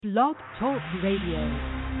Blog Talk Radio.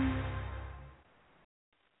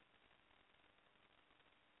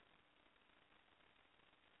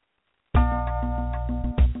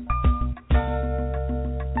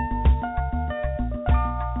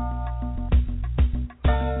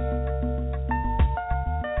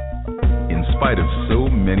 In spite of so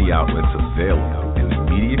many outlets available in the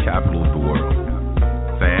media capital of the world,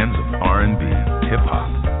 fans of R&B,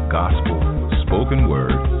 hip-hop, gospel, spoken word,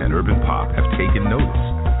 and urban pop have taken notice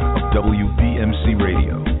of WBMC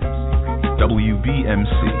Radio.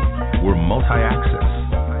 WBMC, we're multi-access.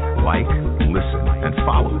 Like, listen, and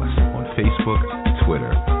follow us on Facebook,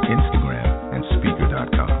 Twitter, Instagram, and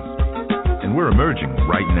Speaker.com. And we're emerging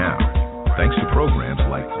right now, thanks to programs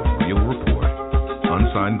like The Real Report,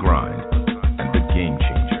 Unsigned Grind, and The Game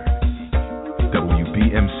Changer.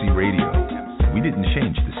 WBMC Radio. We didn't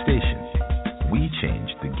change the station. We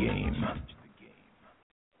changed the game.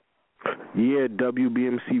 Yeah,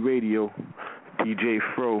 WBMC Radio, DJ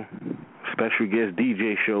FRO, special guest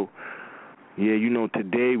DJ show. Yeah, you know,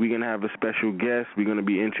 today we're going to have a special guest. We're going to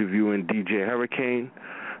be interviewing DJ Hurricane.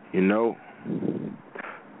 You know,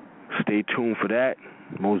 stay tuned for that.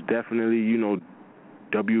 Most definitely, you know,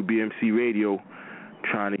 WBMC Radio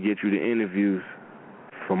trying to get you the interviews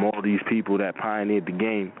from all these people that pioneered the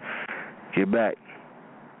game. Get back.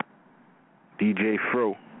 DJ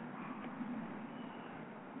FRO.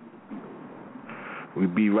 We'll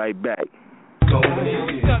be right back. What's up,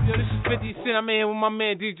 yo? This is 50 Cent. I'm in here with my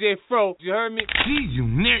man DJ FRO. You heard me? You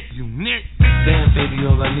nick. Damn, baby,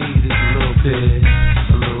 all I need is a little bit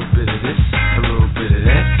of this, a little bit of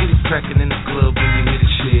that. Get it cracking in the club when you hear the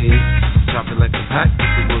shit. Drop it like it's hot, get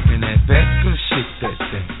the work in that back. Gonna shake that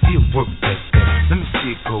thing, you work that thing. Let me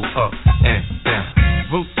see it go up and down.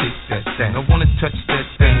 Rotate that thing. I wanna touch that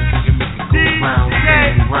thing, so you make it go round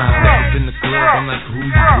and round. Up in the club, I'm like, who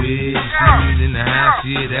you with? You in the house,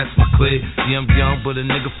 yeah, that's my clique. Yeah, I'm young, but a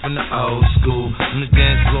nigga from the old school. On the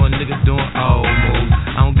dance floor, a nigga doing old moves.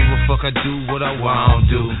 I don't give a fuck, I do what I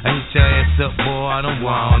want to. I hit your ass up, boy, I don't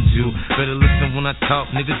want you. Better listen when I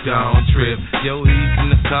talk, nigga, don't trip. Yo, he's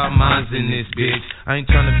in the car, mine's in this bitch. I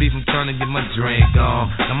ain't tryna beef, I'm tryna get my drink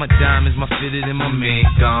on. Now my diamonds, my fitted, and my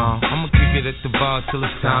mink on. I'ma kick it at the bar till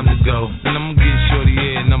it's time to go. And I'ma get shorty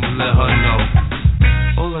here and I'ma let her know.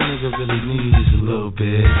 All a nigga really need is a little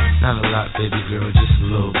bit. Not a lot, baby girl, just a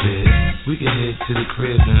little bit. We can head to the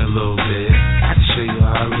crib in a little bit. I can show you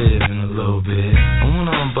how I live in a little bit. I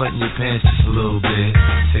wanna unbutton your pants just a little bit.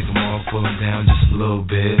 Take them off, pull them down just a little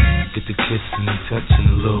bit. Get the kissing and touching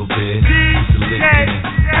a little bit. Get the licking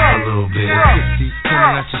a little bit. 50's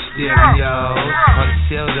coming out your stereo. Hard to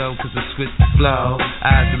tell though, cause I switch the flow.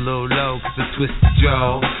 Eyes a little low, cause I twist the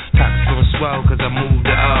jaw. Pockets so swell, cause I move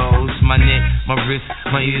the O's. My neck, my wrist,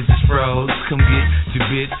 my ears is froze. Come get your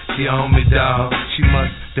bitch, she on me, dog. She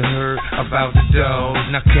must have heard about the dough.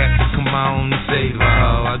 Now Captain, come on and save her,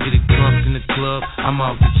 ho. I get it drunk in the club, I'm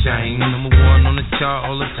off the chain. Number one on the chart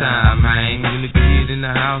all the time, man. When the kid in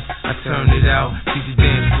the house, I turn it out. Keep the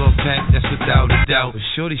dance floor packed, that's without a doubt. But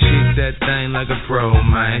shorty shake that thing like a pro,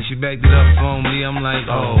 man. She backed it up on me, I'm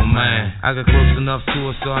like, oh, man. I got close enough to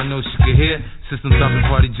her so I know she could hear. System thumping,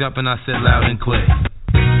 party jumping, I said loud and clear.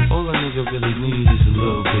 All a nigga really need is a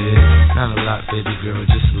little bit. Not a lot, baby girl,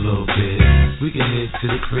 just a little bit. We can head to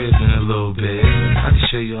the crib in a little bit. I can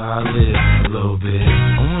show you how I live in a little bit.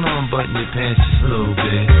 I wanna unbutton your pants just a little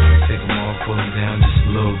bit. Take them off, pull them down just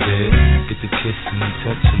a little bit. Get the kissing and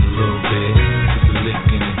touching a little bit. Get the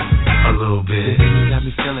licking a little bit. You got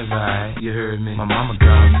me feeling right, you heard me. My mama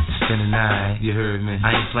got me spend the night, you heard me.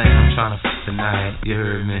 I ain't playing, I'm trying to fuck tonight, you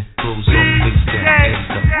heard me. Clothes off, face down,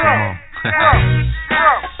 ass up, come on.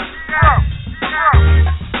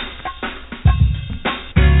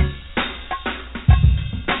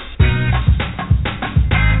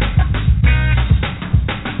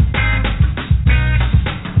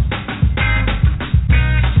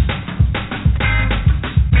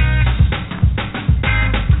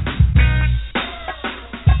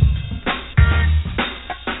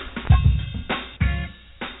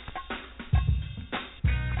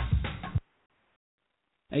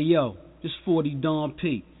 Hey yo, this 40 Don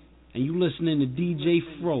P, and you listening to DJ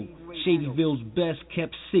FRO, Shadyville's best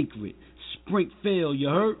kept secret. Springfield, you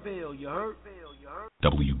heard?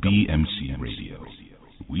 WBMC Radio.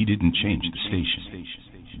 We didn't change the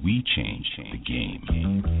station. We changed the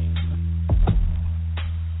game.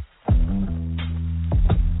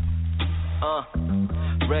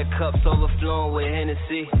 Red cups overflowing with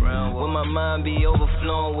Hennessy. When my mind be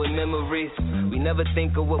overflowing with memories. We never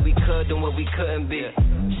think of what we could and what we couldn't be.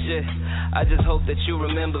 Shit, I just hope that you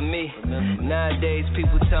remember me. Nowadays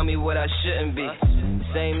people tell me what I shouldn't be.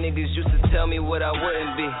 Same niggas used to tell me what I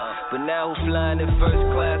wouldn't be, but now who flying in first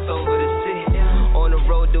class over the sea? On the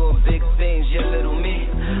road doing big things, yeah, little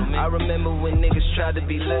me. I remember when niggas tried to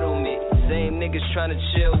belittle me. Same niggas trying to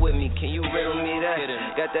chill with me. Can you riddle me that?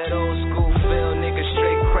 Got that old school feel, nigga,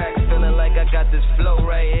 straight crack. Feeling like I got this flow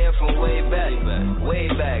right here from way back. Way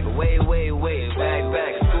back, way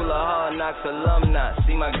back. School of Hard Knocks alumni.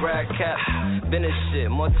 See my grad cap. Been a shit,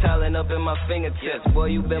 more talent up in my fingertips. Boy,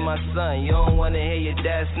 you been my son. You don't wanna hear your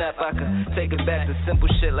dad snap. I could take it back to simple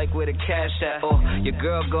shit like where the cash at. Or your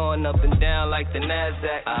girl going up and down like the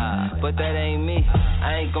NASDAQ. But that ain't me.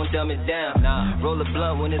 I ain't gon' dumb it down. Roll a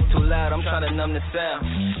blunt when it's too loud. I'm tryna numb the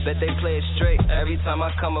sound. Bet they play it straight every time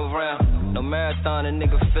I come around. No marathon, a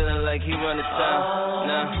nigga feeling like he run the town.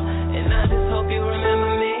 And I just hope you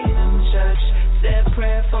remember me. Church said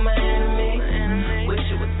prayer for my enemy. Wish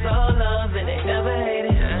it was all love and they never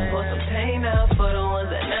hated. Pour some pain out for the ones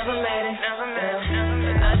that never made it.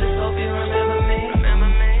 And I just hope you remember me.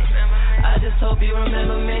 I just hope you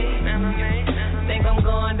remember me. Think I'm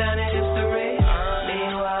going down in history.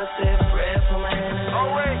 Meanwhile, I said prayer for my enemy.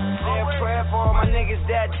 Said prayer for all my niggas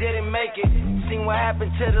that didn't make it. Seen what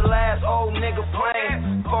happened to the last old nigga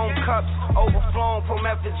playing. Phone cups overflowing from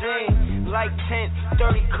ephedrine. Like 10,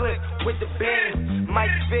 30 clip with the beam.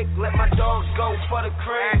 Mike Vick, let my dogs go for the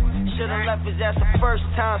crib. Should've left his ass the first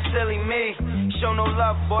time, silly me. Show no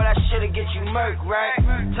love, boy, that shit'll get you murked, right?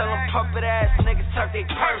 Tell them puppet ass niggas tuck their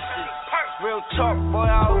purses. Real talk, boy,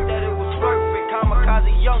 I hope that it was worth it.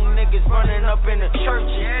 Kamikaze young niggas running up in the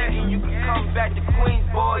churches. Thinking you can come back to Queens,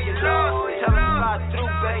 boy, you lost. Tell him slide through,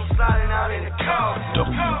 bet he sliding out in the car.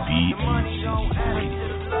 WBMC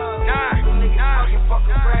Radio. Niggas fuck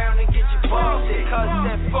around and get your balls hit. Cuz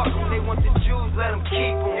said fuck them, they want the Jews, let them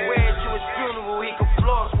keep them. Wear it to his funeral, he can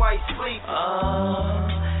floss while he sleep.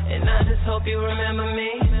 And I just hope you remember me.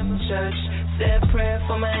 Church said prayer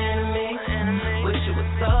for my enemy. Wish it was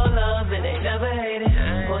all love and they never hated.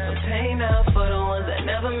 Pour some pain out for the ones that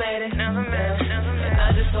never made it. And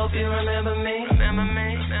I just hope you remember me.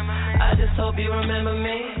 I just hope you remember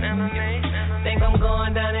me. Think I'm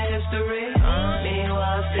going down in history.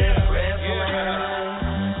 Meanwhile, I said prayer for my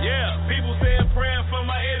enemy. Yeah, people saying praying for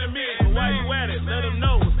my enemy. But why you at it? Let them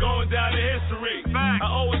know what's going down in history. I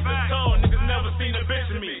always been told niggas never seen a bitch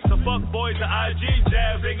in me. So fuck boys to IG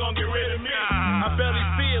jabs, they gon' get rid of me. I barely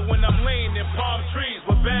see it when I'm laying in palm trees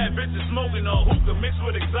with bad bitches smoking on hookah mixed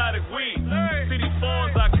with exotic weed. See these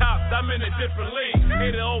phones I copped, I'm in a different league.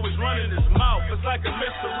 Hater always running his mouth, it's like a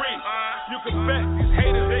mystery. You can bet these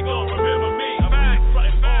haters, they gon' remember me. I'm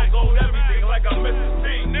frontin' phones, old everything like I'm Mr. T.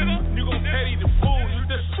 You gon' petty the fool, you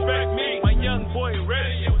disrespect me. My young boy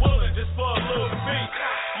ready and willing just for a little fee.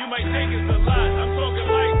 You might think it's a lot, I'm talking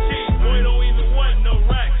like cheap. Boy don't even want no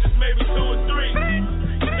racks, just maybe 2 or 3.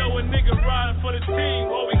 You know a nigga riding for the team,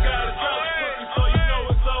 all we got is other pussy, so you know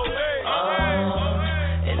it's okay.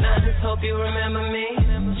 And I just hope you remember me.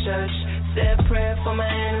 Church said prayer for my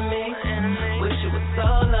enemy. Wish it was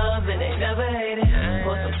all love and they never hated.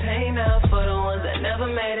 Pour some pain out for the ones that never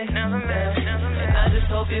made it. And I just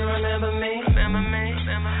hope you remember me.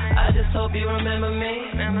 I just hope you remember me.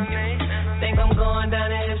 Think I'm going down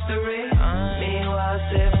in history. Meanwhile, I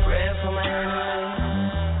said prayer for my enemy.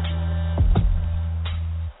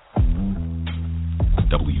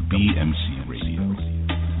 WBMC Radio.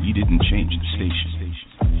 We didn't change the station.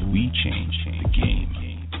 We changed the game.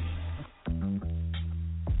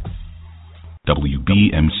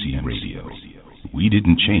 WBMC Radio. We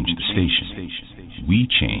didn't change the station. We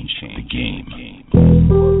changed the game.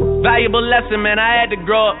 Valuable lesson, man, I had to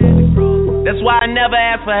grow up. That's why I never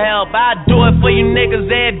ask for help. I do it for you niggas,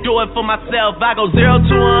 they'll do it for myself. I go 0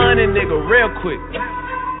 to 100, nigga, real quick.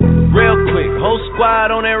 Real quick, whole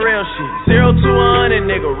squad on that real shit. 0 to 100,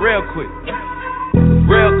 nigga, real quick.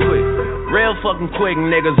 Real quick, real fucking quick,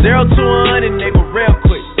 nigga. 0 to 100, nigga, real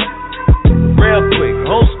quick. Real quick,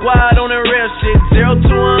 whole squad on that real shit. 0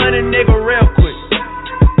 to 100, nigga, real quick.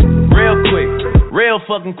 Real quick, real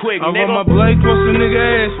fucking quick, I nigga. run my Blake on some nigga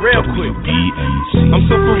ass real quick. WBMC. I'm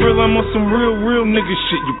so for real, I'm on some real nigga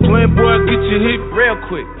shit. You playing, boy, I get your hit Real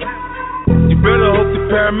quick. You better hope the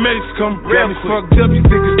paramedics come. Real Got me quick. fucked up, you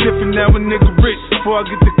think it's different now a nigga rich. Before I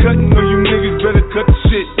get to cutting, know you niggas better cut the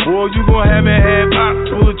shit. Boy, you gon' have it half op,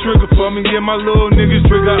 pull a trigger for me. Yeah, my little niggas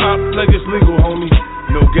trigger op like it's legal, homie.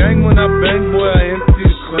 No gang when I bang, boy, I empty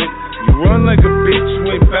the clip. You run like a bitch, you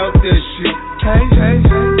ain't bout that shit. Hey,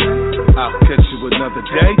 I'll catch you another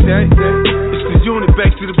day. It's the unit,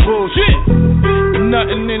 back to the bullshit.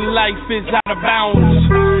 nothing in life is out of bounds.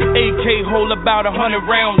 AK hold about 100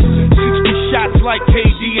 rounds, 60 shots like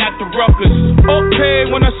KD at the Ruckers. Okay,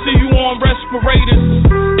 when I see you on respirators,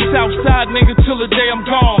 Southside nigga till the day I'm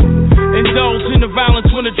gone. Indulge in the violence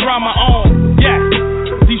when the drama on. Yeah,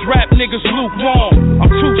 these rap niggas lukewarm.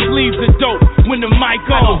 I'm two sleeves of dope when the mic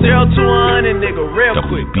on. 0 to 100 nigga real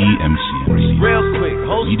quick. WBMC Radio. Real quick.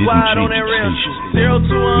 Whole squad on that real shit. 0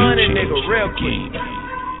 to 100 nigga real quick.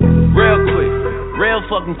 Real quick. Real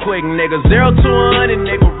fucking quick nigga. 0 to 100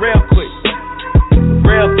 nigga real quick.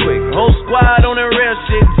 Real quick. Whole squad on that real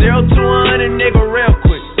shit. 0 to 100 nigga real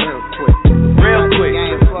quick. Real quick.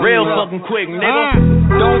 Real fucking quick nigga.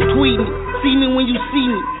 Don't tweet me. See me when you see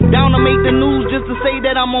me. Down to make the news just to say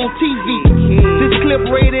that I'm on TV. This clip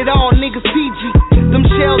rated all niggas PG. Them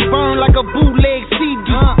shells burn like a bootleg CD.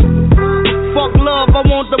 Fuck love, I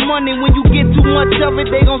want the money. When you get too much of it,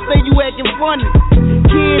 they gon' say you acting funny.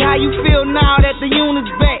 Kid, how you feel now that the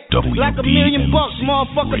unit's back? Like $1 million,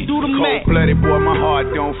 motherfucker, do the math. Cold-blooded boy, my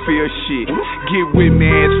heart don't feel shit. Get with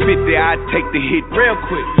me, ass 50, I take the hit real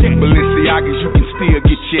quick. Balenciagas, you can still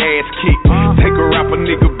get your ass kicked. Take a rapper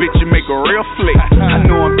nigga, bitch, and make a real flick. I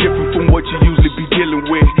know I'm different from what you usually be dealing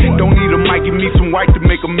with. Don't need a mic, give me some white to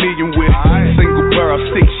make $1 million with. Single barrel,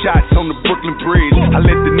 6 shots on the Brooklyn Bridge. I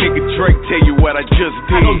let the nigga Drake tell you what I just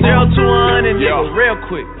did. I go 0 to 100 nigga real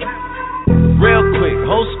quick. Real quick,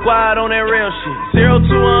 whole squad on that real shit. 0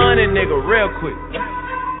 to 100 nigga real quick.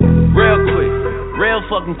 Real quick, real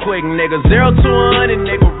fucking quick nigga. 0 to 100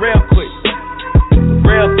 nigga real quick.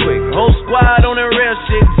 Real quick, whole squad on that real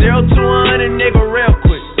shit. 0 to 100 nigga real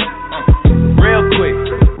quick. Real quick,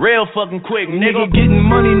 real fucking quick nigga. Getting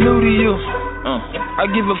money new to you. I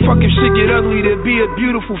give a fuck if shit get ugly, there'll be a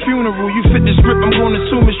beautiful funeral. You fit the script, I'm gonna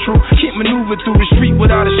assume it's true. Can't maneuver through the street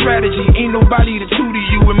without a strategy. Ain't nobody to tutor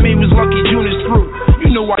you, and May was lucky June is through.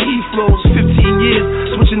 You know why he flows, 15 years,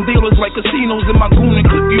 switching dealers like casinos in my goon and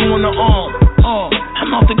clip you on the arm.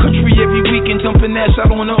 I'm out the country every weekend, dumping ass out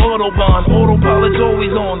on the Autobahn. Autopilot's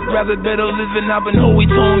always on, rather better living, I've been always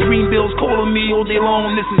on. Green bills calling me all day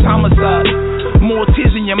long, this is homicide. More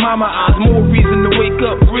tears in your mama eyes, more reason to wake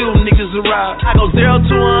up, real niggas arrive. I go 0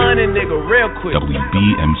 to 100 nigga real quick.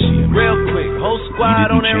 WBMC real quick, whole squad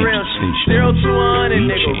on that real shit. 0 to 100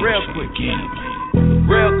 nigga real quick.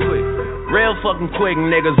 Real quick, real fucking quick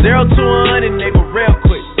nigga. 0 to 100 nigga real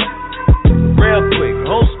quick. Real quick,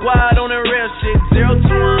 whole squad on that real shit. 0 to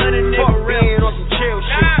 100 nigga real on some chill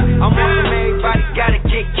shit. I'm on some everybody gotta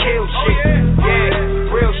get killed shit.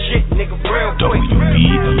 Yeah, real shit nigga real quick.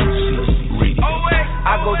 WBMC Radio.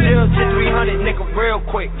 I go 0 to 300 nigga real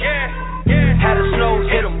quick. Had a snow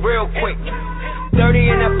hit him real quick. 30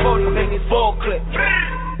 in that 40 make me full clip.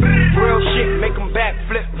 Real shit make him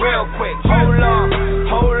backflip real quick. Hold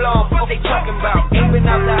on, what they talking about? Ain't been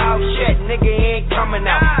out the house yet, nigga ain't coming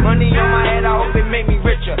out. Money on my head, I hope it make me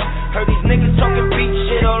richer. Heard these niggas talking beat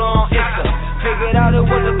shit all on Insta. Figured out it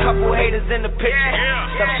was a couple haters in the picture.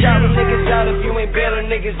 Stop shouting niggas out if you ain't bailing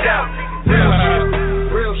niggas out.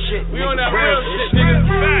 Real shit, we on that real shit, nigga.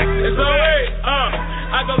 It's alright,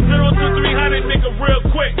 I go 0 to 300, nigga, real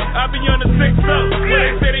quick. I be on the 6-0, where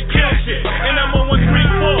they say they kill shit. And I'm on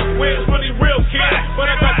 134, where it's really real, kid.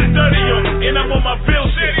 But I got the 30 on me, and I'm on my bill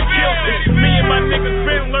shit. Kill shit. Me and my niggas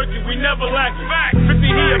been lurking, we never lacking. 50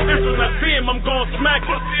 he official, I see him, I'm gon' smack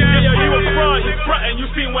him. Yeah, you a fraud, you frontin', you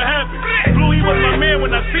seen what happened. Blue, he was my man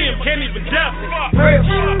when I see him, can't even doubt it. Real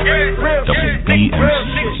shit, real shit, real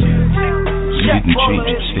shit. Check rolling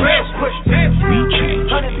in real quick. We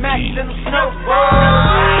change 100 max in the snow.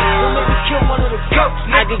 Don't make me kill one of the goats.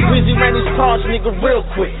 I get busy around these cars, nigga, real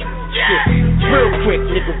quick. Shit, real quick,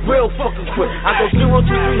 nigga, real fucking quick. I go 0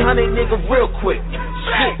 to 300, nigga, real quick.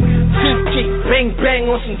 Shit, cheap, bang, bang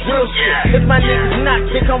on some drill shit. If my niggas not,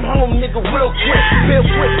 they come home, nigga, real quick. Real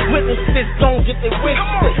quick, witness this, don't get their wigs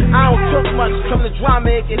split. I don't talk much, come to drama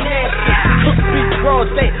and get nasty. Took a beat broad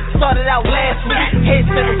day, started out last week. Head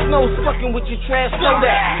said the snow's fucking with your trash, know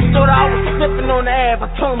that. Thought I was slipping on the ab, I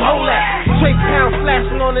told him, hold that. Straight pound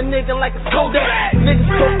flashing on a nigga like a Kodak. Niggas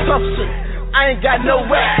talk tough shit. I ain't got no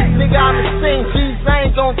rap. Nigga, I'm the same G's, I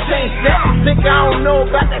ain't gon' change that. Think I don't know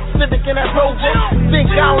about that Civic and that Rover.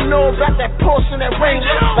 Think I don't know about that Porsche and that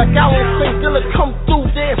Wrangler. Like I don't think Dilla come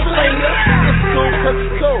through there slanger. It's cool cause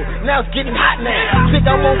it's cold, now it's getting hot now. Think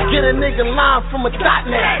I won't get a nigga line from a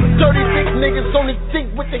dot now. Dirty big niggas only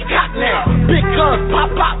think what they got now. Big guns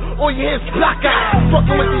pop out, all you hear is block out.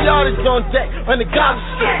 Fucking with the artists on deck, on the garbage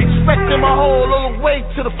strip. Expecting my whole all the way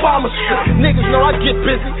to the farmer strip. Niggas know I get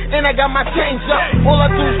busy, and I got my change up. All I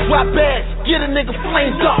do is drop bags, get a nigga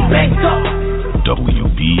flamed up, banked up.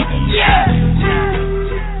 WBMC. Yeah.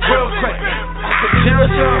 Real quick. 0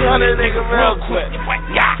 to 300, nigga, real quick.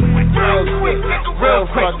 Real quick. Real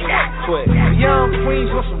fucking quick. Young Queens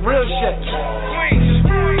with some real shit.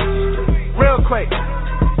 Real quick. I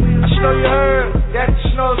know you heard that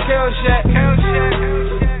Snow kill shit.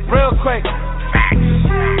 Real quick.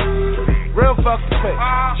 Real fucking quick.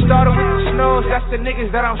 Started with the Snows, that's the niggas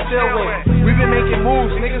that I'm still with. We been making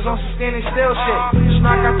moves, niggas on some standing still shit.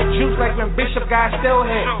 Snow got the juice like when Bishop got still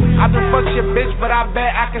hit. I been fucked your bitch, but I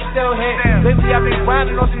bet I can still hit. Lately I been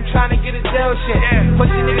grinding on some trying to get a deal shit.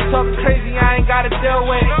 Pussy niggas talking crazy, I ain't got to deal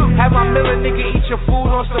with. Have my Miller nigga eat your food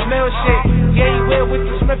on some meal shit. Yeah, you will with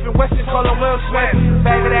the Smith and Wesson, call him Will Smith.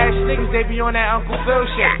 Faggot ass niggas, they be on that Uncle Phil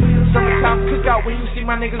shit. Summertime cookout when you see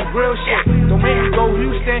my niggas grill shit. Don't make me go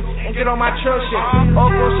Houston and get on my trill shit.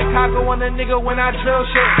 Or go Chicago on a nigga when I drill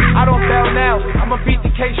shit. I don't bail now, I'ma beat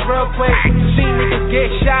the case real quick. See niggas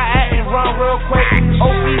get shot at and run real quick.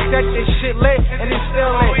 OB set this shit lit and it's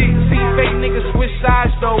still lit. See fake niggas switch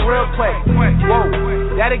sides though real quick. Whoa,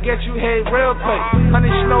 that'll get you hit real quick.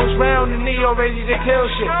 100 Snows round and Neo ready to kill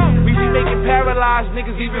shit. We be making paralyzed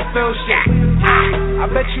niggas even feel shit. I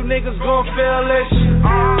bet you niggas gon' feel this.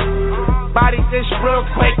 Body this real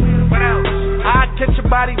quick. What else? I catch your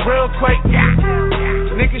body real quick.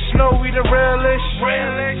 Niggas know we the realest.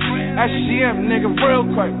 SGM nigga real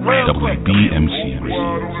quick. WBMC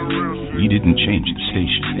Radio. We didn't change the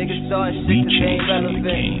station. We changed the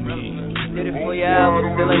game. Did it for your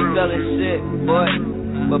album, still ain't selling shit, boy.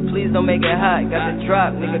 But please don't make it hot, got the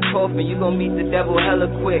drop, nigga coughing, you gon' meet the devil hella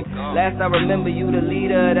quick. Last I remember you the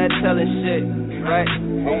leader of that telling shit, right?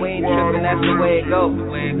 But we ain't trippin', that's the way it go.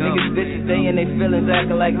 Niggas bitches, they in they feelings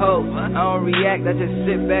acting like hoes. I don't react, I just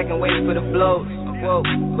sit back and wait for the blows. Whoa,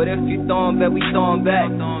 but if you throwin' back, we throwin' back.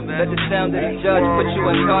 Let the sound of the judge put you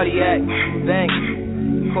in cardiac.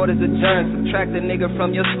 Bang, court is adjourned, subtract the nigga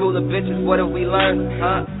from your school of bitches, what have we learned,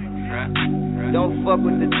 huh? Don't fuck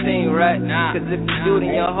with the team, right? Cause if you do,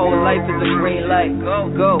 then your whole life is a green light.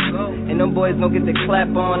 Go. And them boys gon' get the clap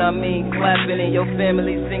on, I mean clapping, and your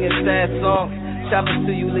family singing sad songs. Chopping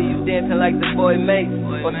to you, leave you dancing like the boy Mace.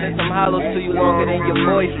 Or send some hollows to you longer than your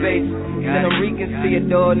boy's face. Send them Ricans to your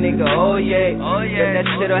door, nigga, oh yeah. But that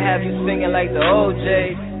shit'll have you singing like the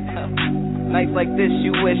OJ. Nights like this,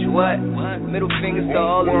 you wish what? Middle fingers to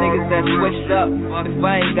all the niggas that switched up. If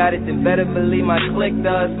I ain't got it, then better believe my clique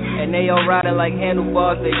does. And they all riding like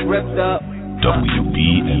handlebars, they gripped up.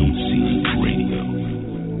 WBMC Radio.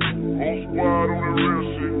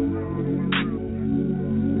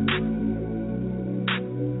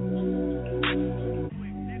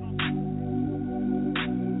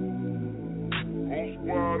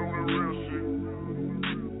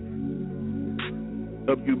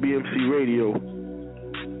 WBMC Radio.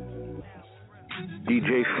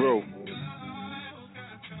 DJ FRO.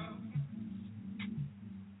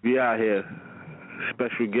 We out here.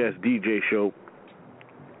 Special guest DJ show.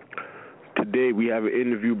 Today we have an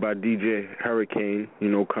interview by DJ Hurricane,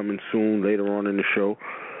 coming soon later on in the show.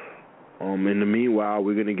 In the meanwhile,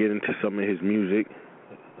 we're going to get into some of his music,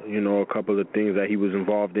 a couple of things that he was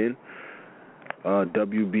involved in.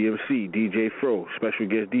 WBMC, DJ FRO, special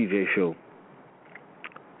guest DJ show.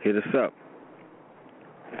 Hit us up.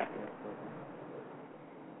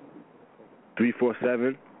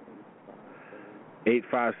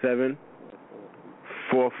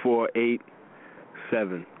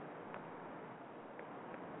 347-857-4487.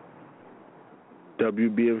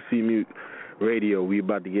 WBMC Radio. We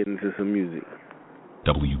about to get into some music.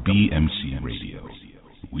 WBMC Radio.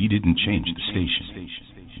 We didn't change the station.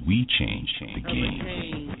 We changed the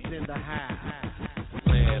game.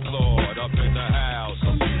 Landlord up in the house.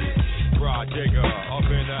 Rod Digger up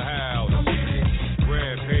in the house.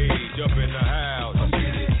 Rampage up in the house.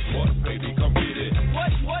 What, baby, come get it.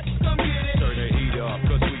 What, come get it. Turn the heat up,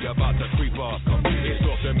 cause we about to creep up. It's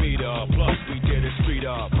off the meter, plus we get it street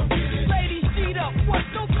up. Ladies, feet up, what,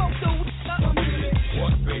 don't smoke the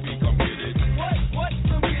what, baby, come get it. What,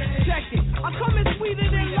 come get it. Check it, I'm coming sweeter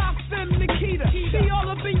than Lock Femme Nikita. Be all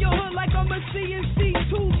up in your hood like I'm a CNC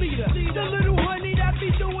 2-liter. The little honey that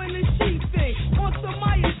be doing the sheep thing. On some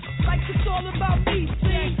Myers, like it's all about me,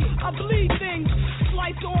 see? I bleed things,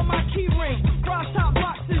 slice on my key ring. Rock top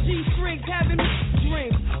boxes, G-strings, having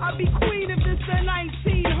dreams. I be queen if this a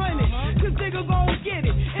 1900. Cause nigga gon' get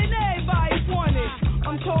it, and everybody want it.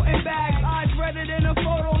 I'm toting bags, eyes redder than a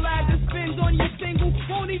photo lab that spins on your single.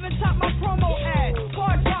 Won't even top my promo ad.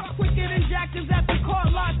 Hard drop quicker than jackers at the car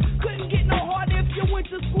lot. Couldn't get no harder if you went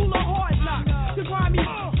to school of hard knocks. To grind me,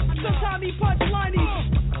 sometimes he punch liney.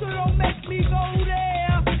 So don't make me go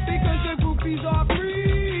there. Because the groupies are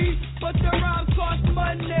free, but the rhymes cost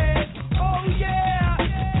money. Oh yeah.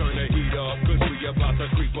 Turn the heat up, cause we about to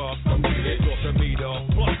creep up. It's off the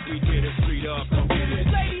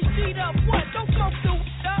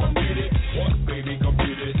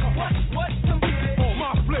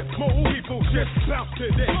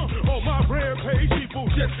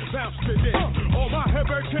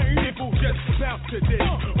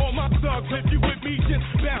dog clip, you with me, just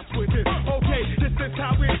bounce with it. Okay, this is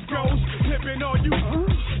how it goes. Pimping on you,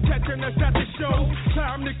 catching us at the show.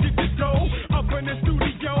 Time to get the dough. Up in the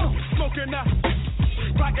studio, smoking the,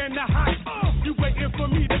 right in the hot. You waiting for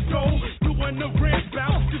me to go? Doing the red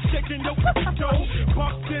bounce, just shaking your dough.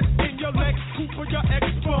 Bump this in your legs, Cooper your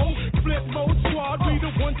expo. Flip mode squad, we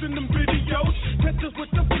the ones in them videos. Catch us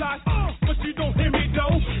with the flash, but you don't hear me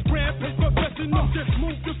though. Rampage professional, just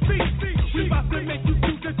move your feet. We about to make you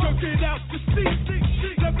do the jerk it out to see.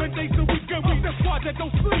 7 days a week and we the squad that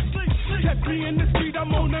don't sleep. Catch me in the street,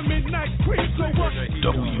 I'm on the midnight creep. So what?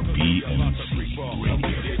 WBMC Radio.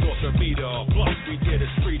 Off the beat up, plus we get it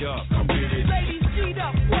street up. Come get it. Ladies, G'd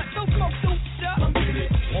up. What? Don't smoke, don't shut. Come get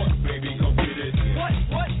it. What, baby, come get it.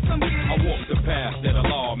 What? Come get it. I walk the path that the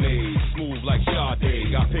law made. Smooth like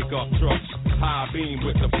Sade. I pick up trucks. High beam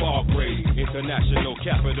with the fog grade. International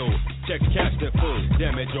capital. Check cash that full.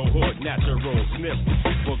 Damage your hood. Natural. Sniff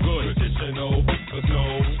for good. Traditional. Cause no.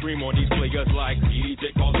 Scream on these players like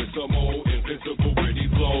DJ. Call it some old. Invincible pretty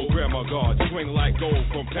flow. Grammar guard. Swing like gold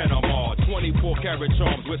from Panama. 24 karat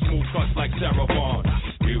charms with smooth cuts like Sarah Bond.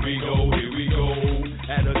 Here we go. Here we go.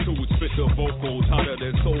 Attitude. Spit the vocals. Hotter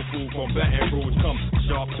than soul food from Baton Rouge. Come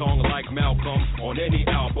sharp tongue like Malcolm on any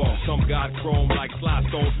album. Some got chrome like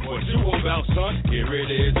Flystone. What you about, son? Here it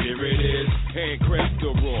is, here it is. Handcraft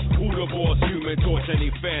the raw. Who the boss? Human torch,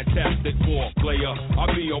 any fantastic ball player.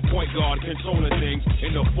 I be on point guard, controlling things.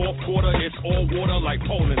 In the fourth quarter, it's all water like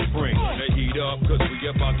Poland Spring. The heat up, cause we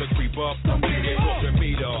about to creep up. Come get it, up and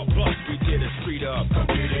meet up. Plus we get it street up. Come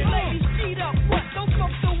get it. Ladies, G'd up. What? Don't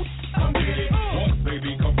smoke, don't shut. Come get it. What,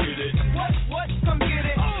 baby, come get it. What? Come get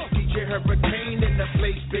it. DJ Hurricane in the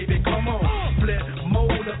place, baby, come on. Flip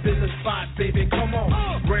mode up in the spot, baby, come on.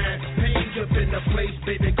 Rampage up in the place,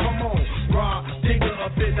 baby, come on. Raw digger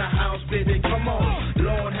up in the house, baby, come on.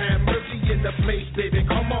 Lord have mercy in the place, baby,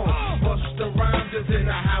 come on. Busta Rhymes is in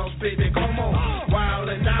the house, baby, come on. Wild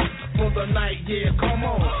and out for the night, yeah, come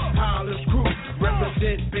on. Hollis Crew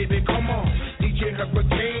represent, baby, come on. DJ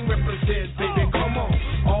Hurricane represent, baby, come on.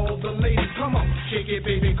 All the ladies, come on, shake it,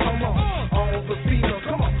 baby, come on. All the females,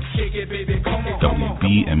 come on, shake it, baby, come on.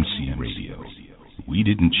 WBMC Radio. We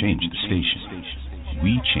didn't change the station.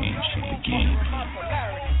 We changed the game.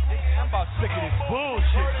 I'm about sick of this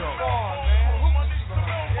bullshit, though. Come on,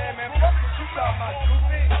 man. Yeah, man. Fuck what you got, my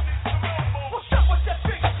groupie. What's up with that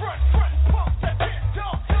big front pump, that big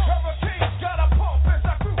dump? Hurricanes got a pump as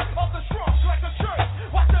I grew off the trunk like a church.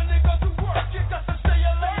 Watch a nigga do work. You got to stay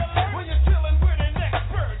alert when you're dealing with an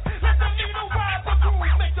expert. Let them needle ride the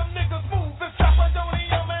groove, make them niggas move. It's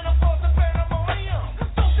Chapadonium and I'm for the pandemonium.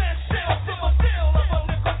 Don't stand still, still up a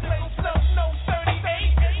liquor place. No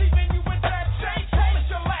 38, leaving you in that shape. It's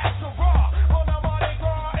your last hurrah. On a Mardi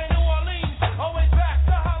Gras in New Orleans, always back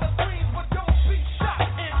to Hollis Queens, but don't be shot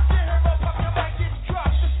in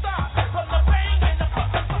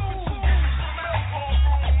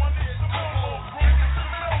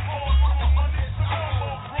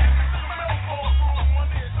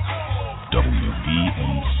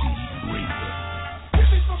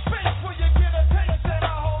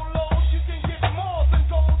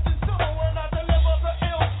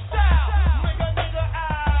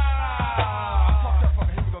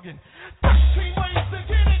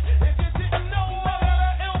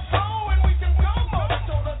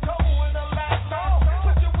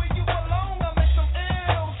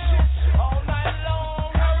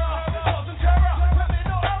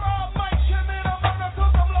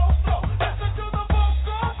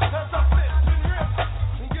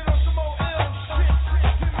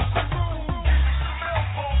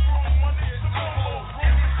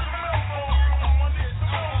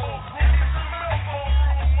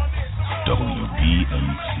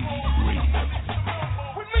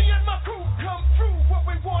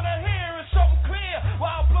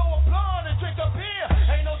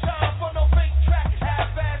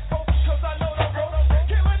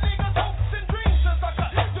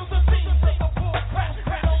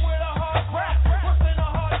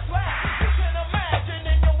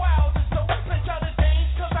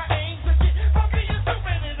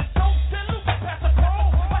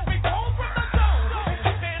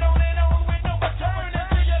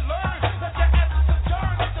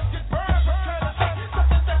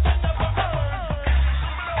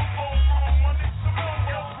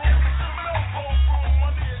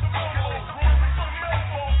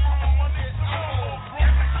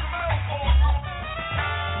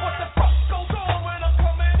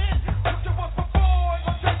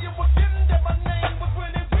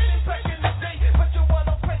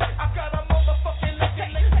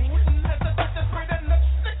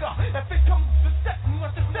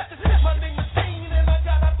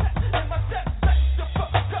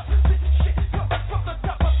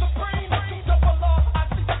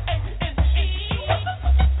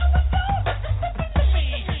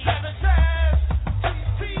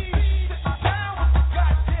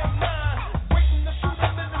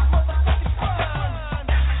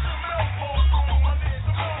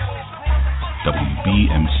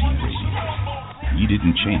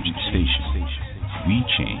didn't change the station. We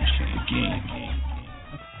changed the game.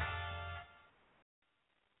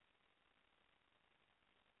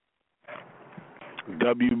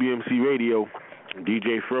 WBMC Radio,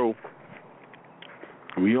 DJ FRO.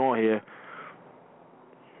 We on here.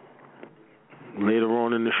 Later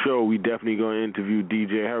on in the show, we definitely going to interview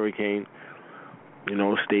DJ Hurricane. You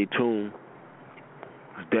know, stay tuned.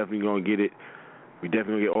 It's definitely going to get it. We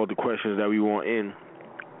definitely going to get all the questions that we want in.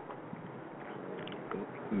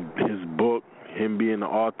 His book, him being the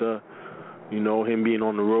author, you know, him being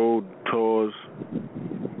on the road, tours,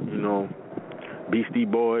 you know, Beastie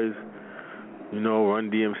Boys, you know, Run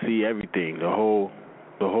DMC, everything, the whole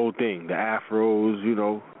thing, the afros, you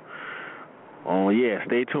know. Yeah,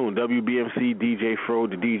 stay tuned. WBMC, DJ FRO,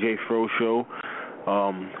 the DJ FRO Show.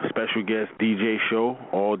 Special guest DJ show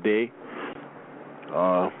all day.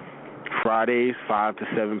 Fridays, 5 to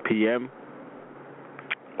 7 p.m.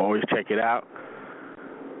 Always check it out.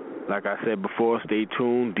 Like I said before, stay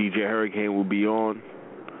tuned. DJ Hurricane will be on.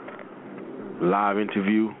 Live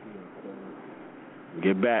interview.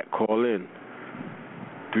 Get back, call in.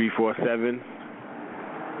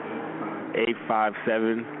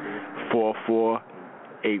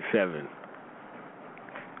 347-857-4487.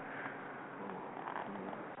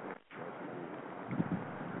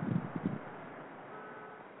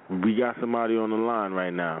 We got somebody on the line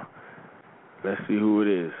right now. Let's see who it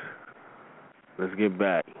is. Let's get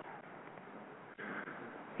back.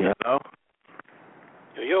 Yeah, hello?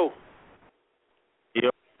 Yo. Yo,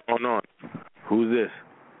 what's going on? Who's this?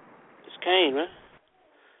 It's Kane, man.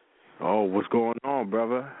 Oh, what's going on,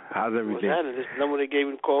 brother? How's everything? What's happening? This number they gave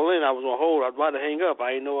me to call in, I was on hold. I was about to hang up.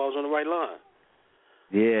 I didn't know I was on the right line.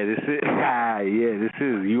 Yeah, this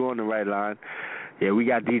is. You on the right line. Yeah, we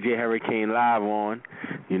got DJ Hurricane live on,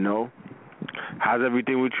 you know. How's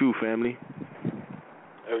everything with you, family?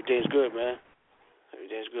 Everything's good, man.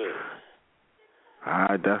 Everything's good. All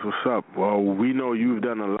right, that's what's up. Well, we know you've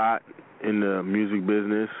done a lot in the music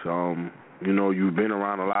business. You know, you've been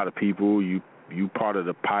around a lot of people. You part of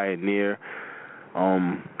the pioneer,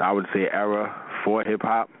 I would say, era for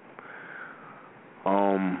hip-hop.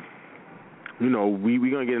 You know,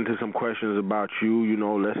 we're going to get into some questions about you. You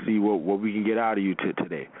know, let's see what we can get out of you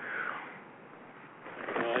today.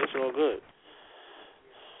 It's all good.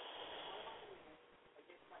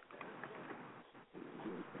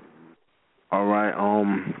 All right.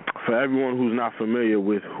 For everyone who's not familiar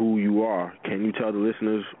with who you are, can you tell the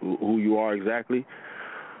listeners who you are exactly?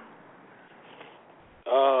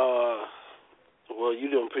 Well, you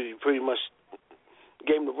done pretty much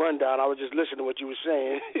gave me the rundown. I was just listening to what you were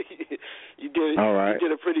saying. You did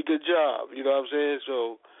a pretty good job. You know what I'm saying?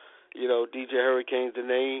 So, you know, DJ Hurricane's the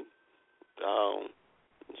name. I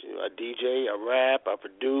DJ, I rap, I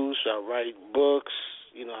produce, I write books.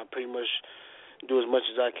 You know, I pretty much do as much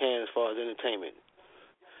as I can as far as entertainment.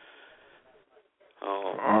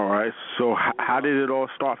 All right. So how did it all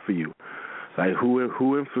start for you? Like who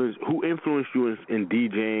influenced you in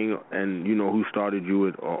DJing, and you know who started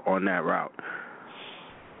you on that route?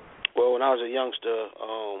 Well, when I was a youngster,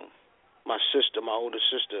 my older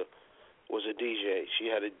sister, was a DJ. She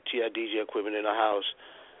had DJ equipment in her house,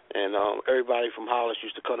 and everybody from Hollis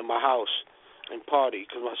used to come to my house and party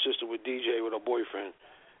because my sister would DJ with her boyfriend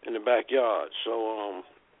in the backyard. So,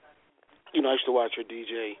 you know, I used to watch her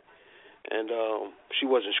DJ, and she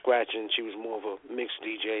wasn't scratching. She was more of a mixed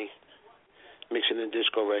DJ, mixing in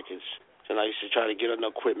disco records. And I used to try to get on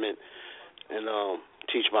equipment and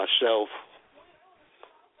teach myself.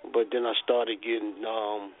 But then I started getting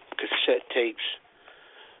cassette tapes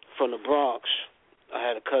from the Bronx. I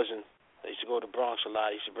had a cousin. I used to go to the Bronx a lot.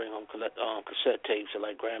 I used to bring home cassette tapes of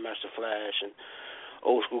like Grandmaster Flash and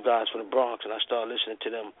old school guys from the Bronx. And I started listening to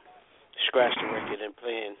them scratch the record and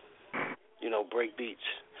playing, you know, break beats.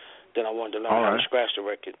 Then I wanted to learn how to scratch the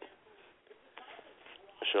record.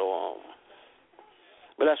 So,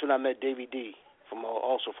 but that's when I met Davey D,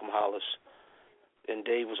 also from Hollis. And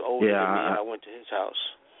Dave was older than me, and I went to his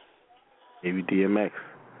house. Davey DMX.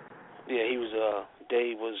 Yeah,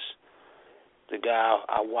 Dave was the guy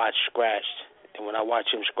I watched scratched. And when I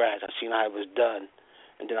watched him scratch, I seen how it was done.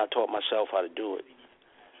 And then I taught myself how to do it.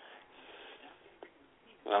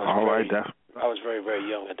 I was very, very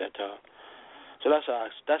young at that time. So that's how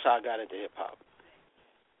I got into hip-hop.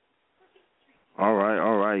 All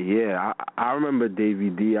right, yeah. I remember Davey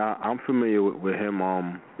D. I'm familiar with him.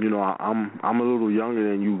 You know, I'm a little younger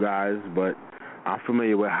than you guys, but I'm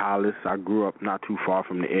familiar with Hollis. I grew up not too far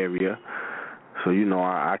from the area, so you know,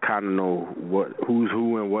 I kind of know who's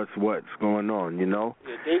who and what's going on. You know.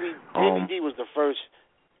 Yeah, Davey D was the first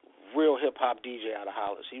real hip hop DJ out of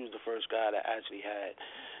Hollis. He was the first guy that actually had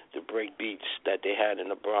the break beats that they had in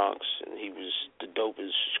the Bronx, and he was the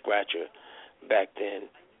dopest scratcher back then.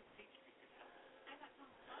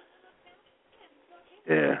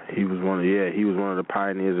 Yeah, he was one of the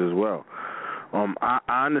pioneers as well.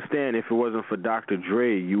 I understand if it wasn't for Dr.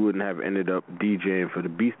 Dre, you wouldn't have ended up DJing for the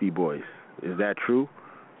Beastie Boys. Is that true?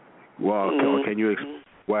 Well, can you explain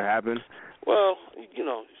what happened? Well,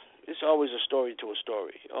 it's always a story to a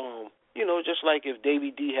story. Just like if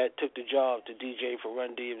Davey D had took the job to DJ for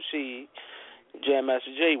Run DMC, Jam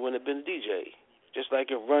Master Jay wouldn't have been a DJ. Just like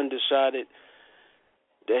if Run decided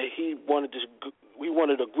that we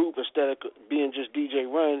wanted a group instead of being just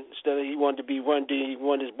DJ Run, instead of he wanted to be Run D, he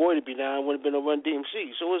wanted his boy to be now, it would have been a Run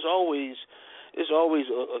DMC. So it's always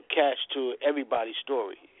a catch to everybody's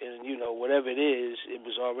story. And, whatever it is, it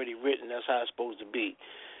was already written. That's how it's supposed to be.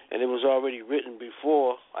 And it was already written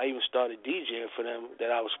before I even started DJing for them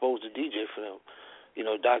that I was supposed to DJ for them.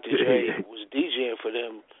 Dr. Dre was DJing for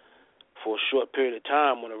them for a short period of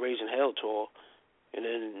time on a Raising Hell tour. And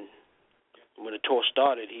then when the tour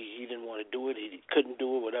started, he didn't want to do it. He couldn't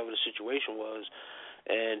do it, whatever the situation was.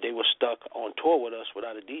 And they were stuck on tour with us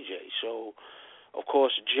without a DJ. So, of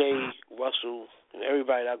course, Jay, Russell, and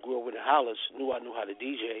everybody that I grew up with in Hollis knew I knew how to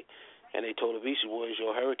DJ. And they told the Beastie Boys,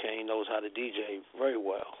 Hurricane knows how to DJ very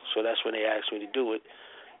well. So that's when they asked me to do it.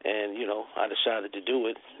 And, I decided to do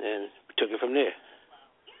it, and we took it from there.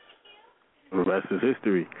 The rest is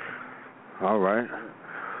history. All right.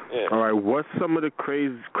 Yeah. All right. What's some of the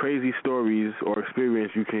crazy stories or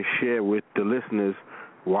experience you can share with the listeners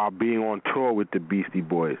while being on tour with the Beastie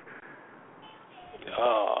Boys?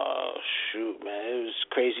 Oh, shoot, man. It was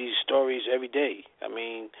crazy stories every day. I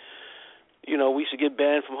mean, we used to get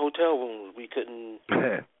banned from hotel rooms. We couldn't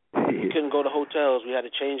go to hotels. We had to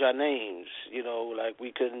change our names. Like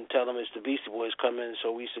we couldn't tell them it's the Beastie Boys coming,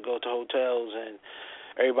 so we used to go to hotels and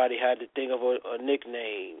everybody had to think of a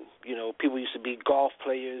nickname. People used to be golf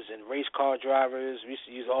players and race car drivers. We used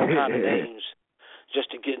to use all kinds of names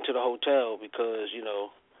just to get into the hotel because,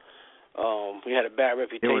 we had a bad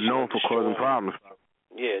reputation. They were known for causing problems.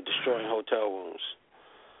 Yeah, destroying hotel rooms.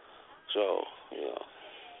 So,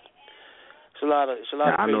 it's a lot of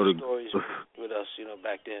crazy stories with us,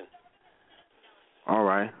 back then. All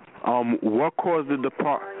right. What caused the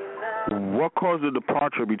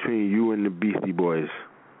departure between you and the Beastie Boys?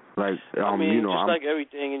 Like, like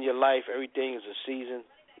everything in your life, everything is a season.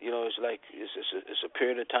 It's like it's a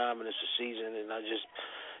period of time and it's a season, and I just,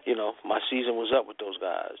 my season was up with those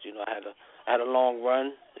guys. I had a long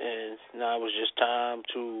run, and now it was just time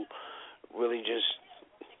to really just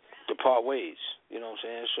depart ways. You know what I'm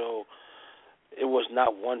saying? So it was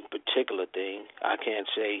not one particular thing. I can't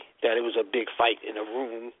say that it was a big fight in a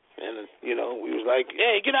room and, we was like,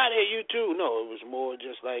 hey, get out of here, you too. No, it was more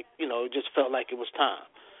just like, it just felt like it was time.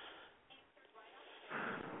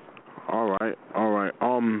 All right.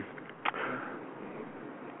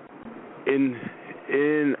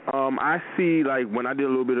 I see, like, when I did a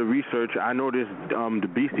little bit of research, I noticed the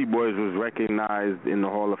Beastie Boys was recognized in the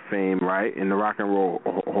Hall of Fame, right? In the Rock and Roll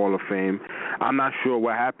Hall of Fame. I'm not sure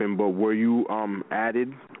what happened, but were you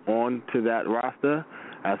added on to that roster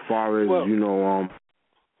as far as,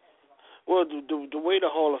 Well, the way the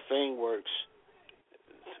Hall of Fame works,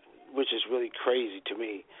 which is really crazy to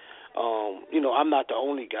me, I'm not the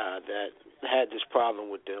only guy that had this problem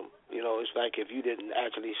with them. It's like if you didn't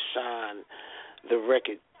actually sign the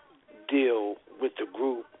record deal with the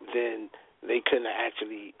group, then they couldn't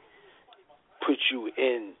actually put you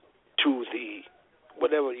into the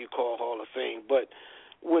whatever you call Hall of Fame. But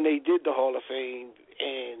when they did the Hall of Fame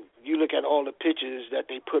and you look at all the pictures that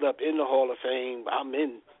they put up in the Hall of Fame, I'm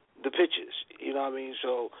in the pictures. You know what I mean?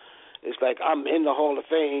 So it's like I'm in the Hall of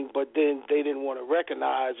Fame, but then they didn't want to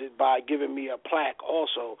recognize it by giving me a plaque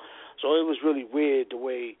also. So it was really weird the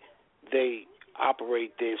way they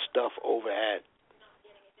operate their stuff over at,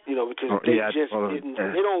 because they just didn't,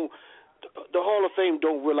 they don't, the Hall of Fame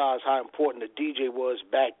don't realize how important the DJ was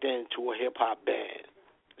back then to a hip-hop band.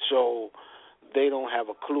 So they don't have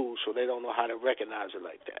a clue, so they don't know how to recognize it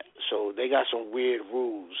like that. So they got some weird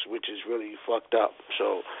rules, which is really fucked up.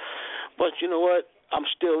 So, but you know what? I'm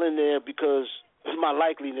still in there because my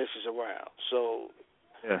likeliness is around. So,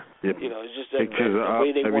 yeah. It's just that pictures the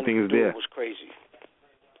way they wanted to do there. it was crazy.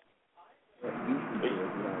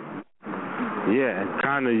 Yeah, and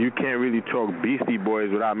kind of you can't really talk Beastie Boys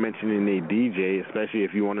without mentioning a DJ, especially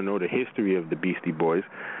if you want to know the history of the Beastie Boys.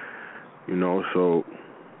 So.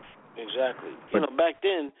 Exactly. Back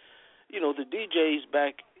then, the DJs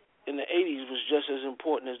back in the 80s was just as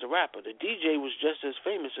important as the rapper. The DJ was just as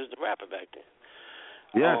famous as the rapper back then.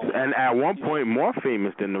 Yes, and at one point more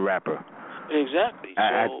famous than the rapper. Exactly.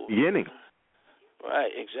 At the beginning.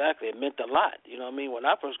 Right, exactly. It meant a lot. You know what I mean? When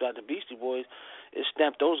I first got the Beastie Boys, it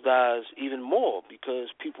stamped those guys even more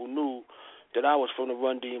because people knew that I was from the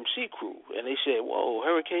Run DMC crew. And they said, whoa,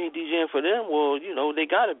 Hurricane DJing for them? Well, you know, they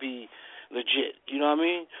got to be legit. You know what I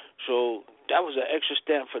mean? So that was an extra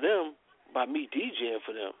stamp for them by me DJing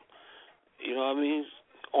for them. You know what I mean?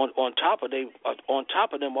 On top of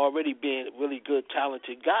them already being really good,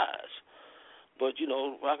 talented guys. But, you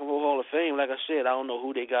know, Rock and Roll Hall of Fame, like I said, I don't know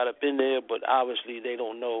who they got up in there, but obviously they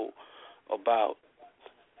don't know about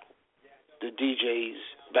the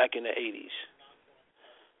DJs back in the 80s.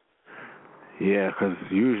 Yeah, because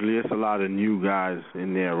usually it's a lot of new guys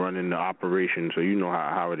in there running the operation, so you know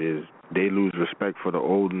how it is. They lose respect for the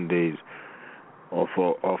olden days or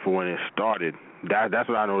for when it started. That's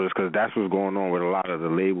what I noticed, because that's what's going on with a lot of the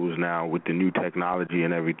labels now with the new technology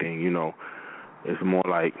and everything. You know, it's more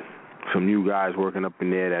like some new guys working up in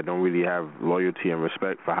there that don't really have loyalty and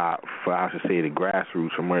respect for how I should say the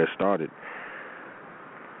grassroots from where it started.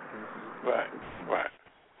 Right.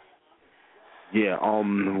 Yeah,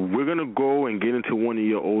 we're gonna go and get into one of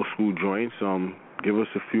your old school joints. Give us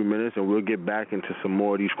a few minutes and we'll get back into some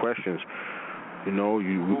more of these questions. You know,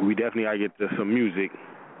 we definitely gotta get to some music.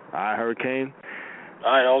 All right, Hurricane?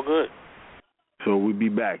 All right, all good. So we'll be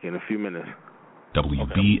back in a few minutes.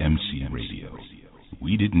 WBMC Radio.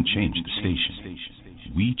 We didn't change the station.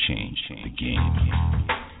 We changed the game.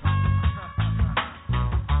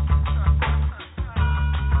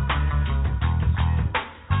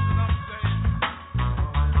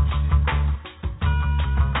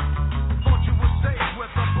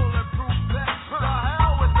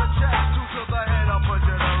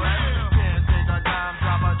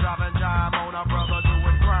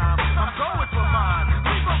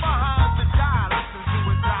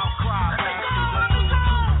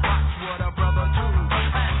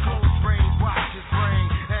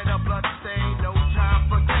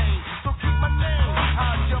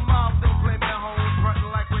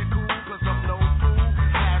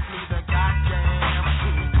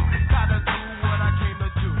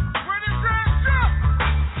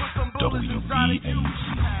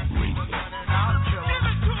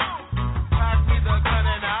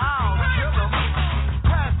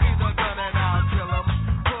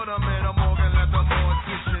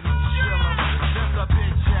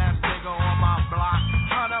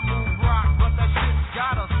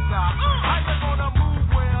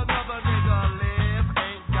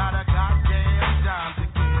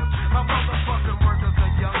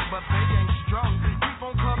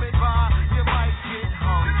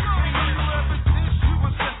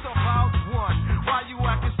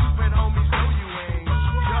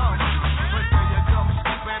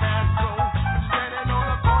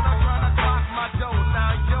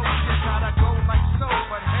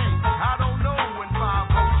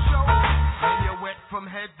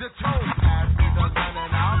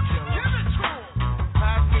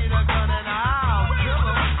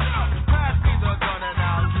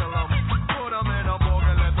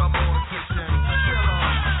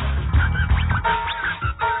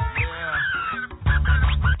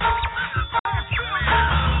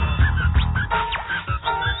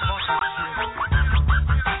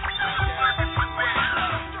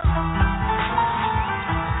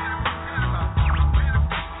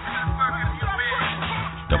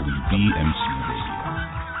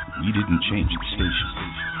 We didn't change the station.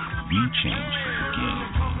 We changed the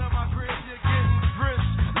game.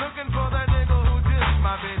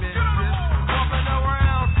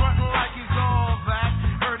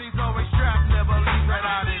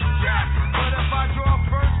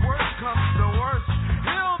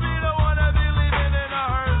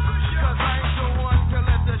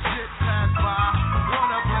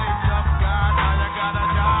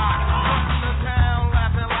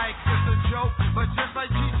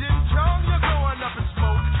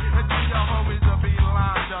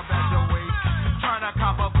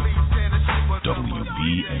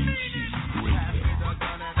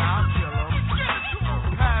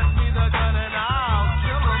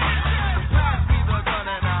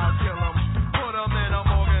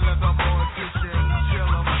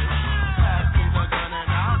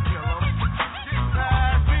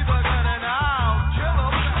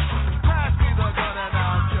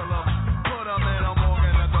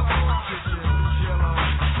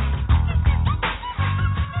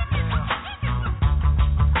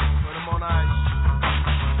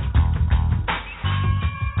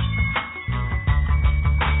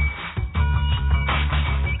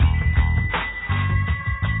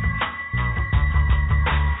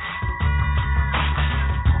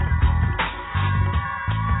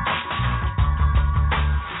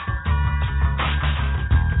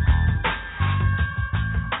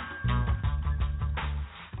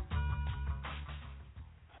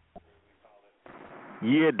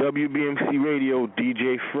 Yeah, WBMC Radio,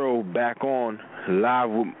 DJ FRO back on live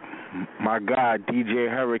with my guy DJ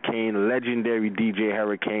Hurricane, legendary DJ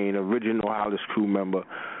Hurricane, original Hollis crew member.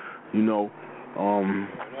 You know,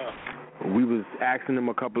 we was asking him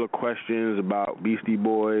a couple of questions about Beastie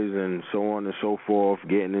Boys and so on and so forth,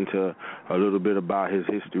 getting into a little bit about his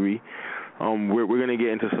history. We're gonna get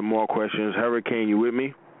into some more questions. Hurricane, you with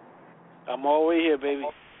me? I'm all the way here, baby.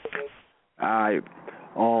 All right.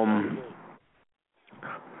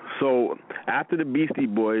 So after the Beastie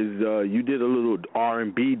Boys, you did a little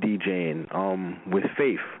R&B DJing with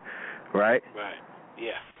Faith, right? Right.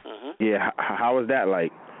 Yeah. Mhm. Yeah. How was that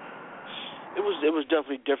like? It was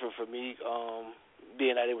definitely different for me,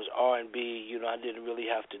 being that it was R&B. You know, I didn't really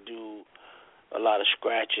have to do a lot of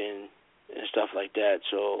scratching and stuff like that.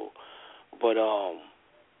 So, but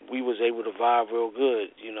we was able to vibe real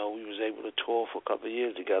good. You know, we was able to tour for a couple of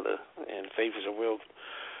years together, and Faith is a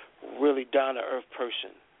really down to earth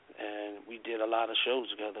person. And we did a lot of shows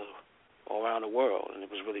together all around the world, and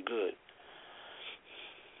it was really good.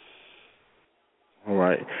 All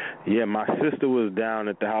right. Yeah, my sister was down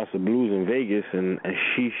at the House of Blues in Vegas, and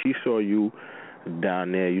she saw you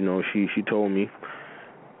down there. You know, she told me.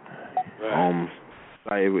 Right.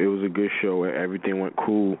 Like it was a good show. Everything went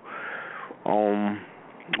cool.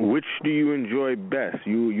 Which do you enjoy best?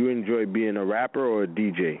 You enjoy being a rapper or a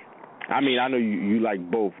DJ? I mean, I know you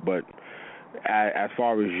like both, but as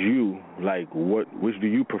far as you, like, which do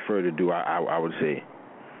you prefer to do? I would say.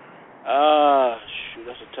 Shoot,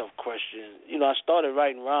 that's a tough question. You know, I started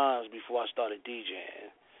writing rhymes before I started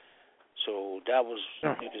DJing, so that was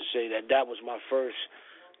you can say that was my first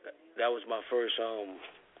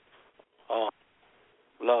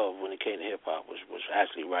love when it came to hip hop was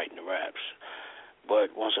actually writing the raps.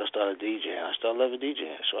 But once I started DJing, I started loving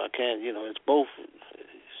DJing. So I can't, you know, it's both.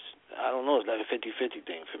 I don't know, it's like a 50-50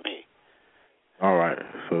 thing for me. All right,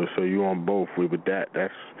 so you on both with that?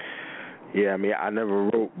 That's yeah. I mean, I never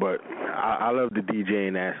wrote, but I love the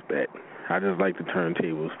DJing aspect. I just like the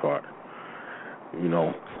turntables part. You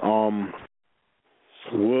know,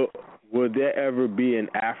 will there ever be an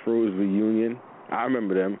Afros reunion? I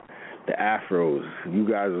remember them, the Afros. You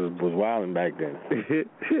guys was wilding back then.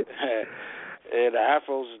 Yeah, the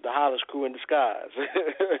Afros is the Hollis crew in disguise.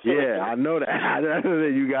 Yeah, I know that.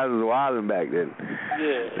 You guys was wilding back then.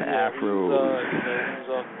 Yeah, the Afros. We was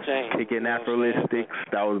off the chain. Kicking Afro-listics,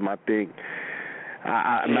 that was my thing.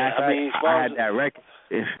 I had that record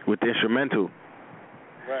with the instrumental.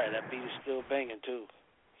 Right, that beat is still banging too.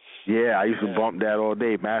 Yeah, I used to bump that all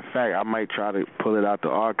day. Matter of fact, I might try to pull it out the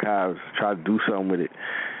archives, try to do something with it.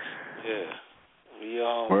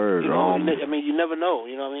 Yeah. Word. You know, I mean, you never know.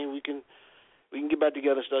 You know what I mean? We can get back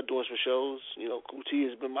together and start doing some shows. You know, Kool T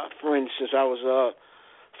has been my friend since I was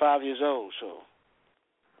 5 years old. So.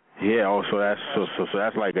 Yeah. So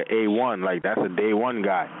that's like an A1. Like that's a day one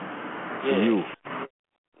guy. Yeah. For you.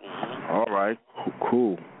 Mm-hmm. All right.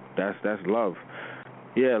 Cool. That's love.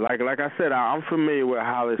 Yeah, like I said, I'm familiar with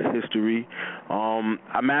Hollis history.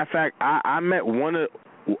 A matter of fact, I met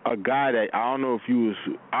a guy that I don't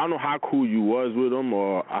know how cool you was with him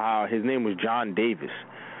or how his name was John Davis.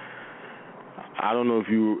 I don't know if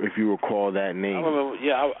you recall that name. I remember.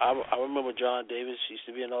 Yeah, I remember John Davis. He used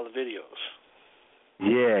to be in all the videos.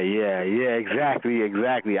 Yeah,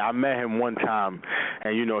 exactly. I met him one time,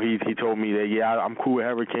 and you know he told me that I'm cool with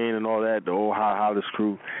Hurricane and all that, the old Hollis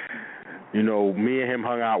crew. You know, me and him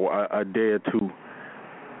hung out a day or two.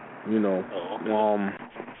 You know,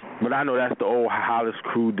 but I know that's the old Hollis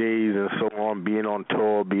crew days and so on, being on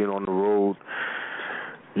tour, being on the road.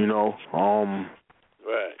 You know,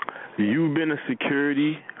 Right. You've been a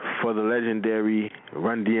security for the legendary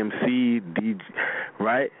Run DMC,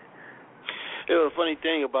 right? You know, the funny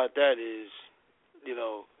thing about that is, you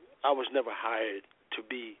know, I was never hired to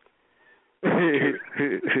be.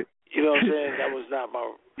 You know what I'm saying? That was not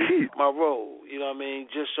my role. You know what I mean?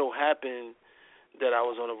 Just so happened that I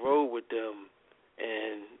was on the road with them,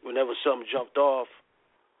 and whenever something jumped off,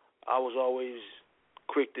 I was always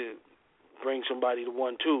quick to bring somebody to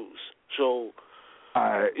 1-2s. So,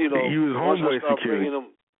 you know, he was homeboy security.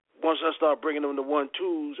 Once I start bringing them to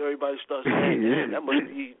 1-2s, everybody starts saying, "Man, that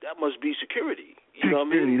must be security." You know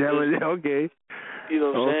what I mean? Okay. You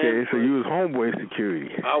know what I'm saying? Okay, so you was homeboy security.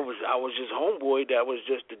 I was just homeboy. That was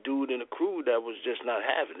just the dude in the crew that was just not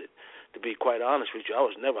having it. To be quite honest with you, I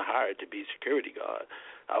was never hired to be security guard.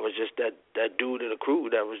 I was just that dude in the crew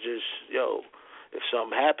that was just, if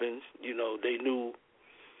something happened, you know, they knew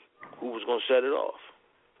who was going to set it off,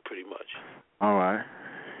 pretty much. All right.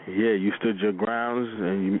 Yeah, you stood your grounds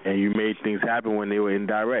and you made things happen when they were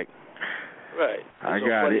indirect. Right. I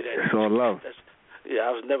got it. It's all love. Yeah,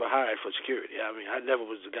 I was never hired for security. I mean, I never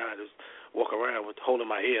was the guy that walk around with holding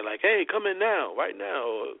my ear like, "Hey, come in now, right now,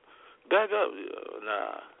 or back up."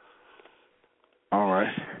 Nah. All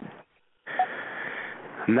right.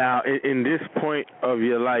 Now, in this point of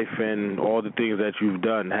your life and all the things that you've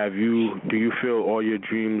done, do you feel all your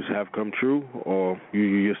dreams have come true, or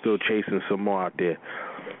you're still chasing some more out there?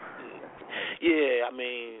 Yeah, I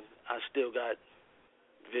mean, I still got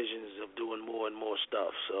visions of doing more and more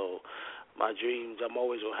stuff. So my dreams, I'm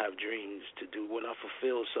always going to have dreams to do. When I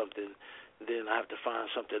fulfill something, then I have to find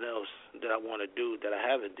something else that I want to do that I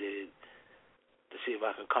haven't did to see if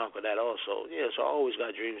I can conquer that also. Yeah, so I always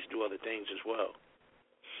got dreams to do other things as well.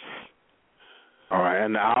 All right,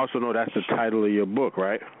 and I also know that's the title of your book,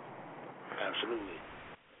 right? Absolutely.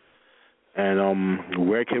 And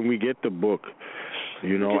where can we get the book?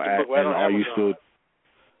 You know, get the book right on are Amazon. you still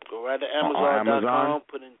go right to Amazon.com,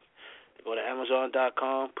 go to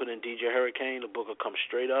Amazon.com, put in DJ Hurricane, the book will come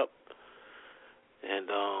straight up. And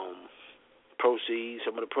proceeds,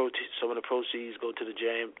 some of the proceeds go to the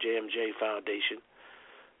JMJ Foundation.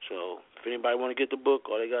 So if anybody want to get the book,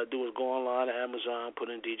 all they got to do is go online to Amazon, put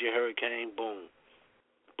in DJ Hurricane, boom.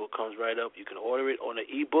 Book comes right up. You can order it on an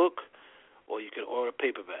e-book, or you can order a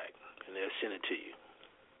paperback, and they'll send it to you.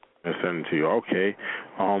 They'll send it to you. Okay.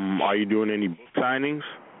 Are you doing any book signings?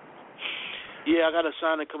 Yeah, I got a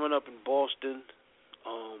signing coming up in Boston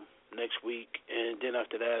next week, and then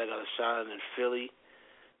after that I got a signing in Philly,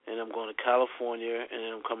 and I'm going to California, and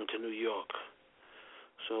then I'm coming to New York.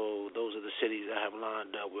 So those are the cities I have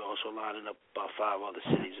lined up. We're also lining up about 5 other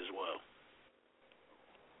cities as well.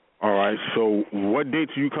 All right. So what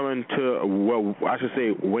dates are you coming to? Well, I should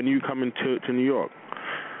say, when are you coming to New York?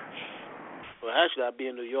 Well, actually, I'll be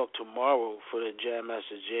in New York tomorrow for the Jam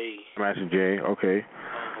Master J. Master J, okay.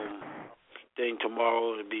 Thing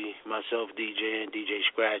tomorrow it'll be myself, DJ, and DJ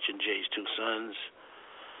Scratch and Jay's 2 sons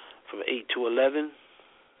from 8 to 11,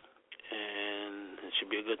 and it should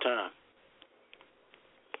be a good time.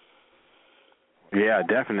 Yeah,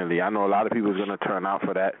 definitely. I know a lot of people is going to turn out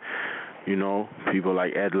for that. You know, people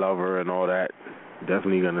like Ed Lover and all that.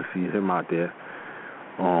 Definitely going to see him out there.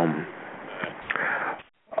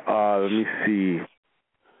 Let me see.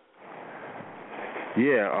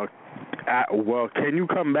 Yeah, well, can you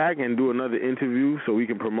come back and do another interview so we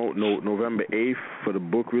can promote November 8th for the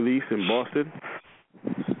book release in Boston?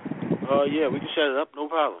 Yeah, we can set it up, no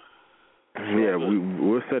problem. Yeah,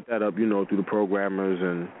 we'll set that up, you know, through the programmers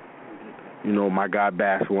and, you know, my guy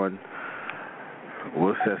Bass one.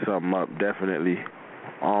 We'll set something up, definitely.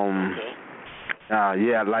 Okay.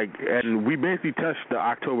 Yeah, like, and we basically touched the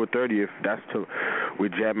October 30th. That's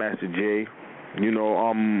with Jam Master J. You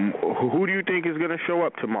know, who do you think is gonna show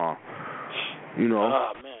up tomorrow? You know.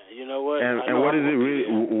 Oh man, you know what? And what is it really?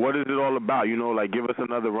 What is it all about? You know, like give us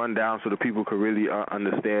another rundown so the people could really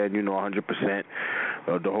understand. You know, 100%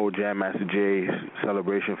 the whole Jam Master J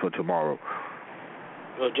celebration for tomorrow.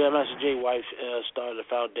 Well, Jam Master J wife started a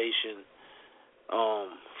foundation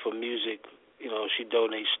for music. You know, she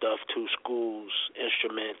donates stuff to schools,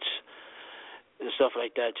 instruments, and stuff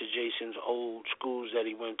like that to Jason's old schools that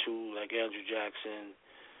he went to, like Andrew Jackson,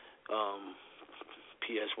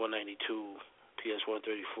 PS 192, PS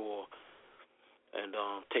 134, and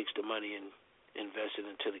takes the money and invests it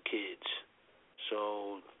into the kids.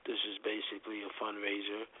 So this is basically a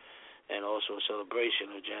fundraiser and also a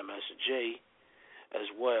celebration of Jam Master J as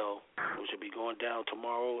well, which will be going down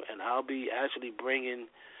tomorrow. And I'll be actually bringing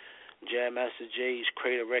Jam Master J's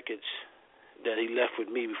crate of records that he left with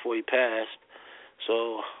me before he passed.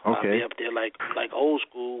 So I'll be up there like old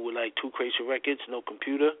school with like 2 crates of records, no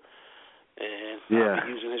computer, and I'll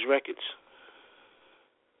be using his records.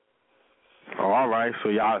 Oh, all right. So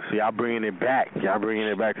y'all bringing it back. Y'all bringing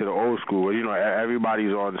it back to the old school. You know,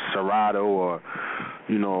 everybody's on Serato or,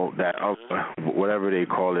 you know, that whatever they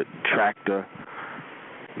call it, tractor.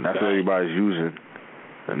 That's what everybody's using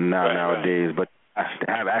nowadays. But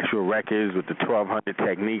to have actual records with the 1200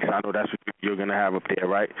 techniques, I know that's what you're gonna have up there,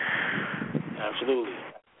 right? Absolutely.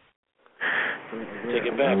 Take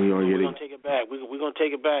it back. We're gonna take it back. We're gonna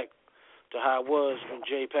take it back to how it was when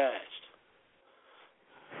Jay passed.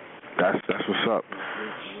 That's what's up.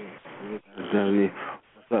 What's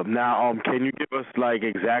up? Now, can you give us like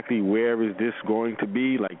exactly where is this going to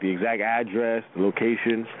be? Like the exact address, the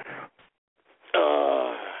location?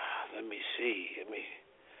 Let me see.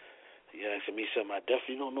 You're asking me something I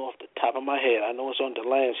definitely don't know off the top of my head. I know it's on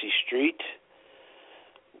Delancey Street.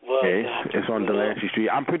 Well, okay, it's on Delancey Street.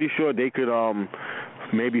 I'm pretty sure they could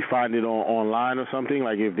maybe find it online or something.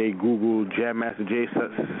 Like if they Google Jam Master J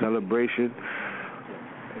celebration.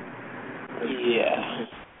 Yeah.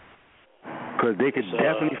 Because they could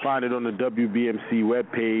definitely find it on the WBMC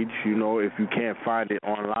webpage, you know, if you can't find it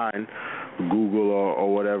online, Google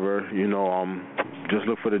or whatever, you know, just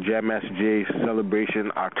look for the Jam Master Jay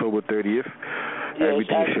celebration October 30th. Yeah,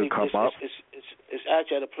 everything should come up. It's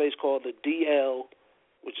actually at a place called the DL,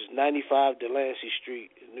 which is 95 Delancey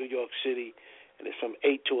Street in New York City, and it's from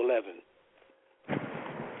 8 to 11.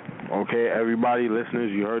 Okay, everybody,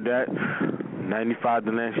 listeners, you heard that? 95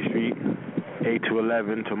 Delancey Street, 8 to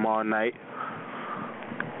 11 tomorrow night.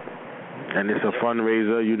 And it's a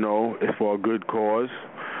fundraiser, you know, it's for a good cause.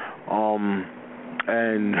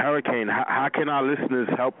 And Hurricane, how can our listeners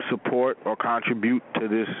help support or contribute to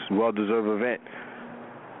this well-deserved event?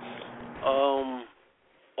 All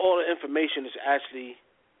the information is actually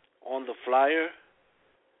on the flyer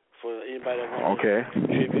for anybody that wants to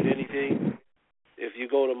contribute anything. If you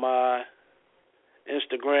go to my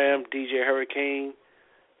Instagram, DJ Hurricane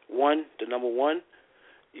 1, the number 1,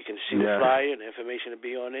 you can see the flyer and the information will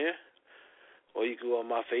be on there. Or you can go on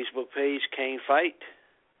my Facebook page, Kane Fight,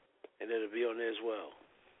 and it'll be on there as well.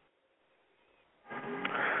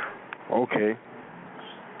 Okay.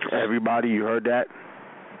 Everybody, you heard that?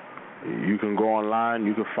 You can go online.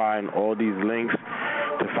 You can find all these links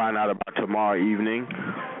to find out about tomorrow evening.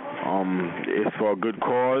 It's for a good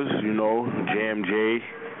cause, you know. JMJ,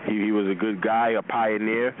 he was a good guy, a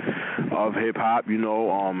pioneer of hip-hop, you know,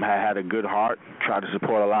 had a good heart, tried to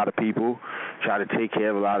support a lot of people, tried to take care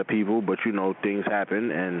of a lot of people, but, you know, things happen,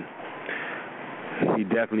 and he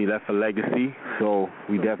definitely left a legacy, so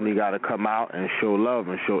we definitely got to come out and show love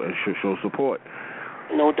and show support.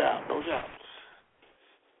 No doubt, no doubt.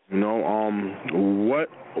 You know,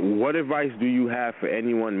 what advice do you have for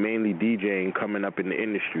anyone mainly DJing coming up in the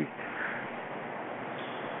industry?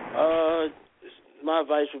 My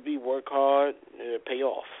advice would be work hard, pay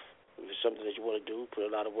off. If it's something that you want to do, put a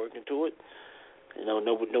lot of work into it. You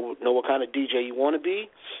know what kind of DJ you want to be,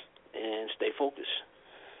 and stay focused.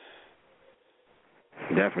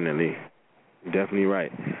 Definitely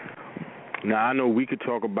right. Now, I know we could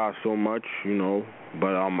talk about so much, you know,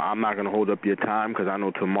 but I'm not going to hold up your time because I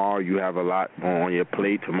know tomorrow you have a lot on your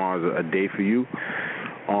plate. Tomorrow's a day for you.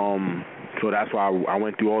 So that's why I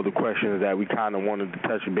went through all the questions that we kind of wanted to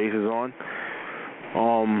touch bases on.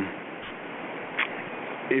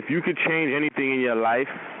 If you could change anything in your life,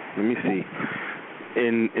 let me see,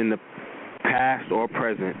 in the past or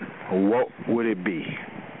present, what would it be?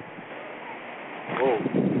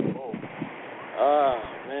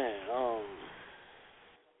 Man,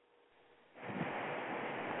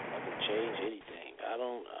 I could change anything. I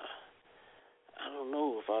don't know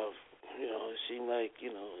if I've, you know, it seemed like,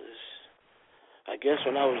 you know, I guess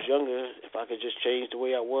when I was younger, if I could just change the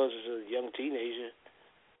way I was as a young teenager.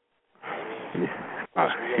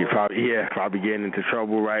 You probably getting into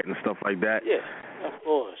trouble, right, and stuff like that. Yeah, of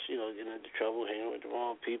course. You know, getting into trouble, hanging with the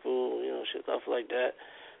wrong people, you know, stuff like that.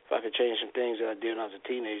 If I could change some things that I did when I was a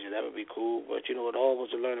teenager, that would be cool. But, you know, it all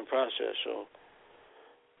was a learning process, so.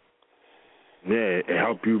 Yeah, it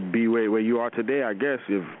helped you be where you are today, I guess,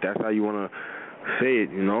 if that's how you want to say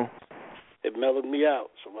it, you know. It mellowed me out.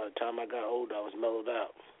 So by the time I got older, I was mellowed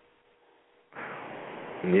out.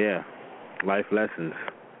 Yeah, life lessons.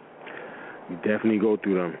 You definitely go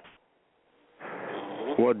through them.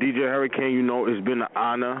 Mm-hmm. Well, DJ Hurricane, you know, it's been an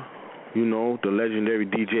honor, you know, the legendary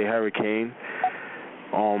DJ Hurricane.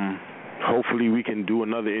 Hopefully we can do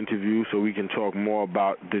another interview so we can talk more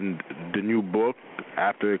about the new book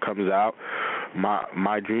after it comes out.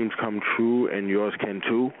 My dreams come true and yours can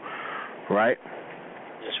too, right?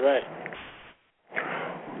 That's right.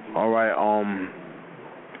 All right.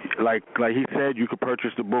 Like he said, you could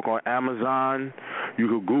purchase the book on Amazon. You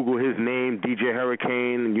could Google his name, DJ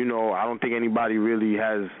Hurricane. You know, I don't think anybody really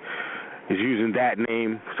is using that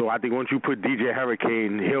name. So I think once you put DJ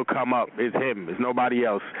Hurricane, he'll come up. It's him. It's nobody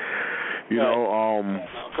else. You know. I'll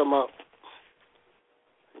come up.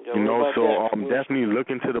 You know, so definitely look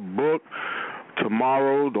into the book.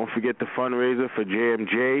 Tomorrow, don't forget the fundraiser for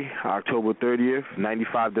JMJ, October 30th,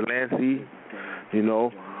 95 Delancey. You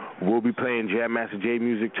know, we'll be playing Jam Master Jay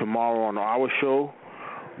music tomorrow on our show,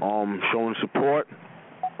 showing support.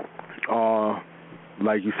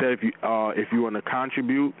 Like you said, if you want to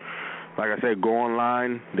contribute, like I said, go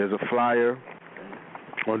online. There's a flyer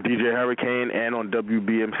on DJ Hurricane and on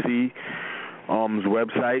WBMC's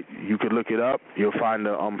website. You could look it up. You'll find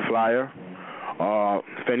the flyer.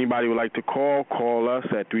 If anybody would like to call us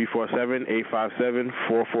at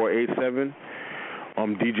 347-857-4487.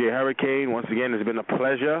 DJ Hurricane, once again, it's been a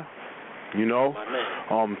pleasure. You know,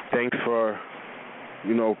 thanks for,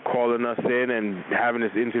 you know, calling us in and having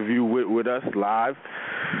this interview with us live.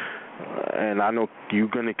 And I know you're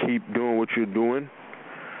going to keep doing what you're doing.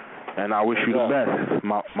 And I wish you the best,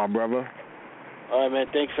 my brother. All right, man.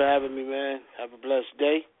 Thanks for having me, man. Have a blessed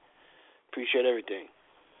day. Appreciate everything.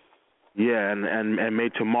 Yeah, and may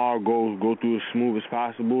tomorrow go through as smooth as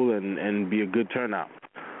possible and be a good turnout.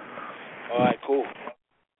 All right, cool.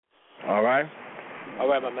 All right? All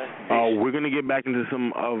right, my man. We're going to get back into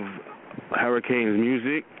some of Hurricane's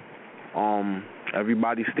music.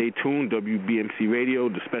 Everybody stay tuned. WBMC Radio,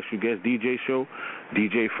 the special guest DJ show,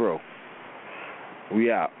 DJ FRO.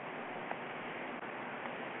 We out.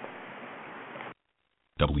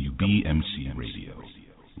 WBMC Radio.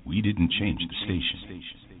 We didn't change the station.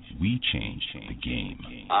 We changed the game.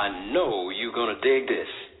 I know you're gonna dig this.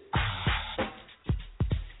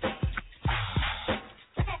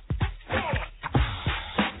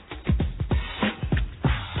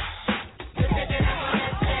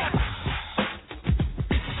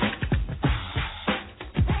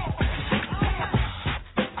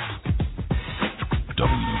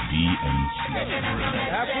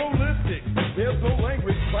 Afrolistic, there's no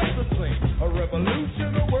language quite the same. A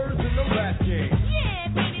revolution of words in the rap game. Yeah,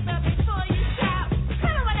 baby, but before you shout,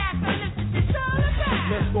 tell them what Afrolistic is all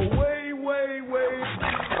about. Let's go way, way, way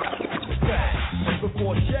back.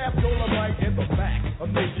 Before Shaft, Dolomite, and the Mac. A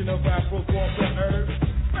nation of Afros walked the earth.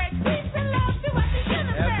 Spread peace and love throughout the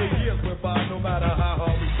universe. As the years went by, no matter how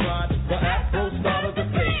hard we tried, the Afro started to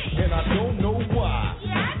fade, and I don't know why.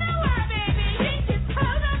 Yeah, I know why, baby. You just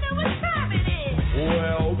told them know what time it is.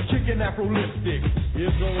 Well, kicking Afrolistic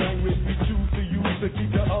is the language we choose to use to keep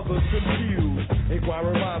the others confused.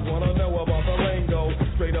 Inquiring minds wanna know about the lingo.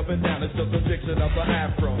 Straight up and down, it's just a diction of the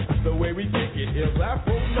Afro. The way we kick it is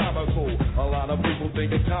Afronomical. A lot of people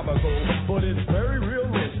think it's comical, but it's very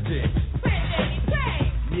realistic.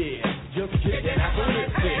 Yeah, just kicking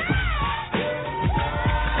Afrolistic.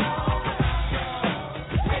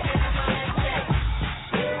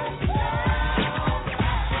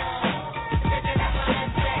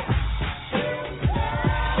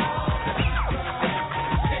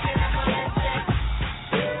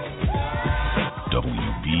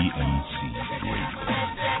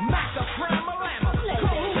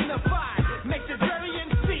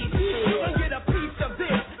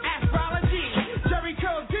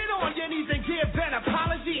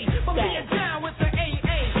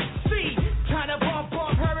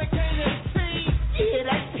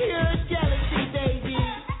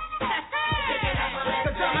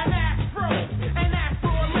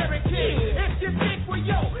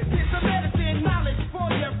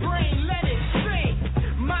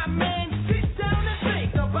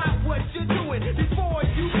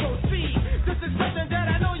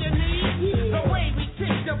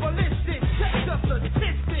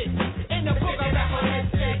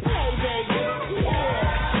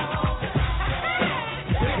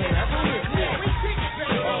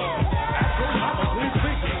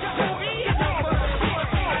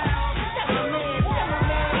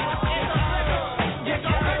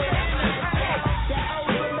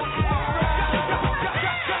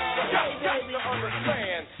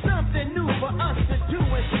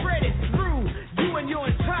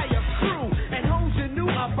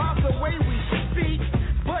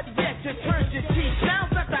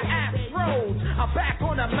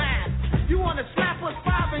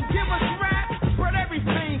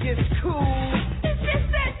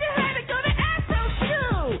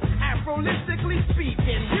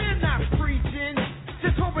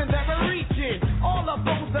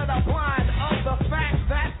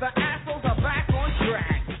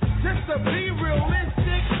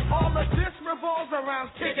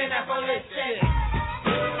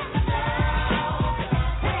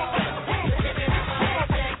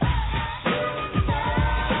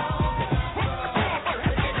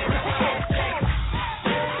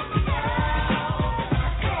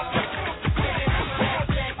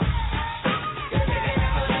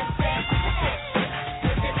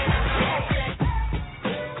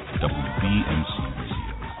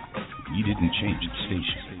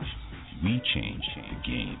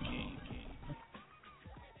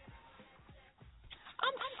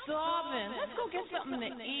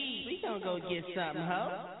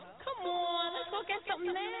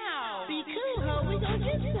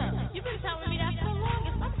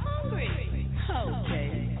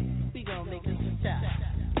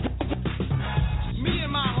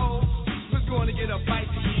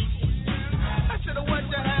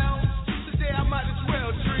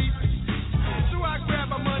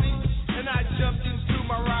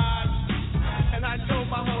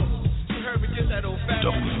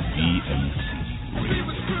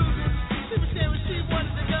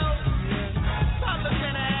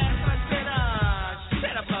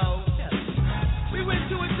 We went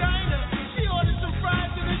to a diner. She ordered some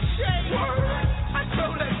fries.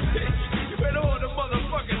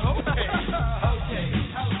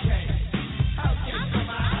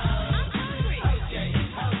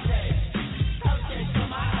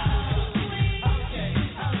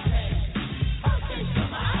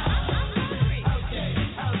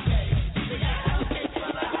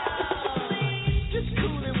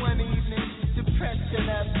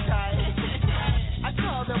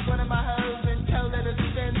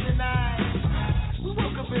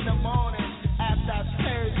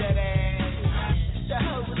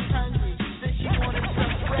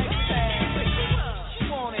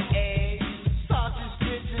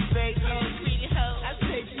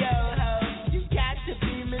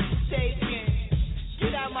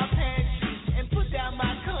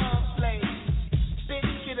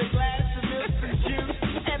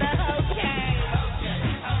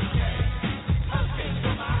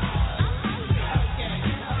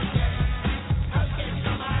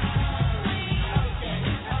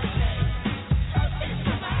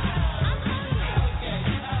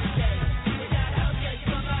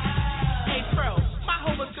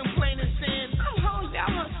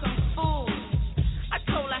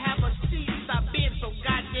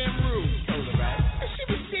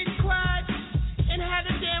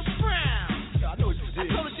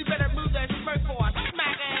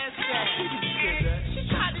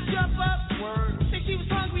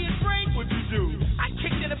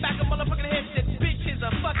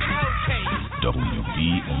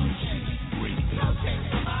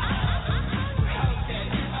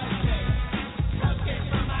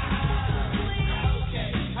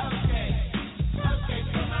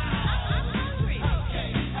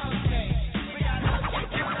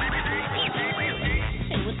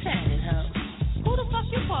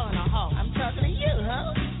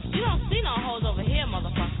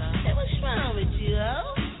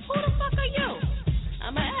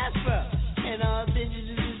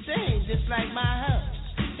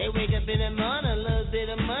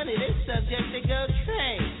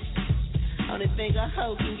 only thing a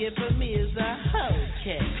hoe can get from me is a hoe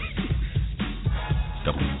cat.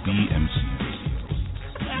 WBMC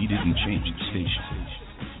Radio. We didn't change the station.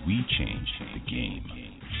 We changed the game.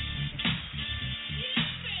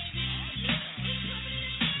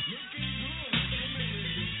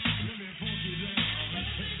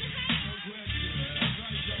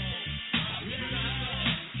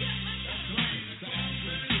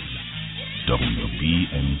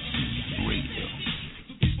 WBMC Radio.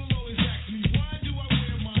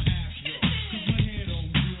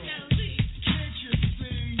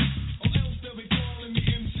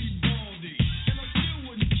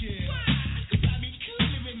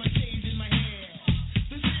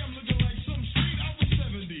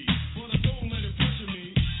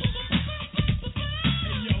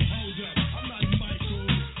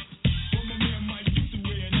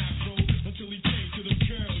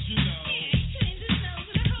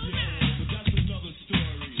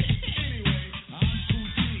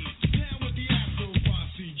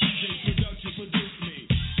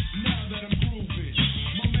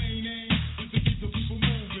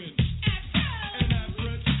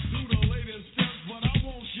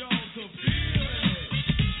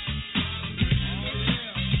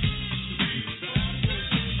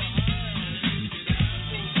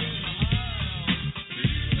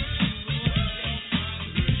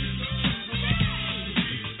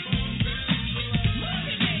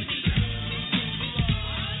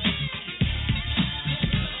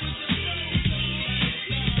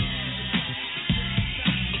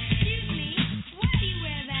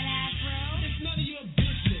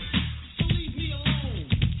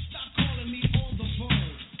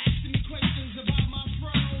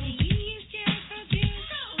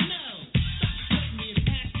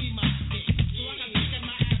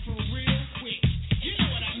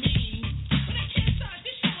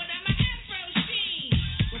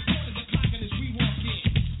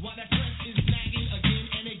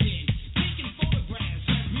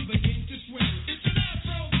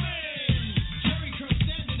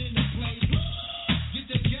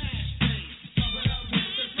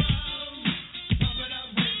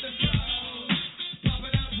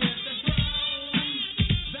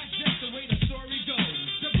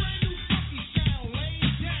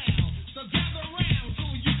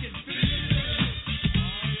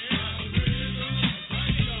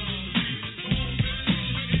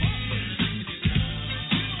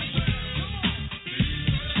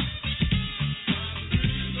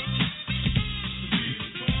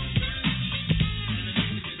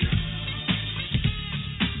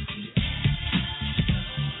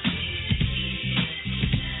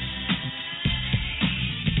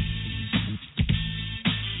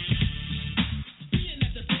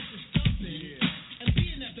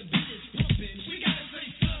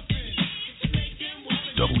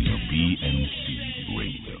 WBMC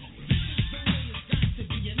Radio.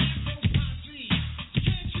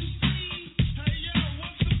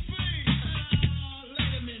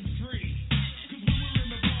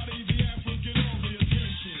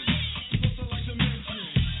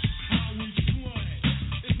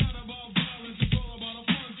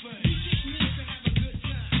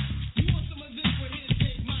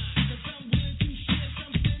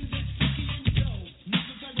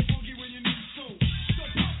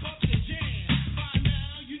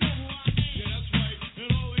 You know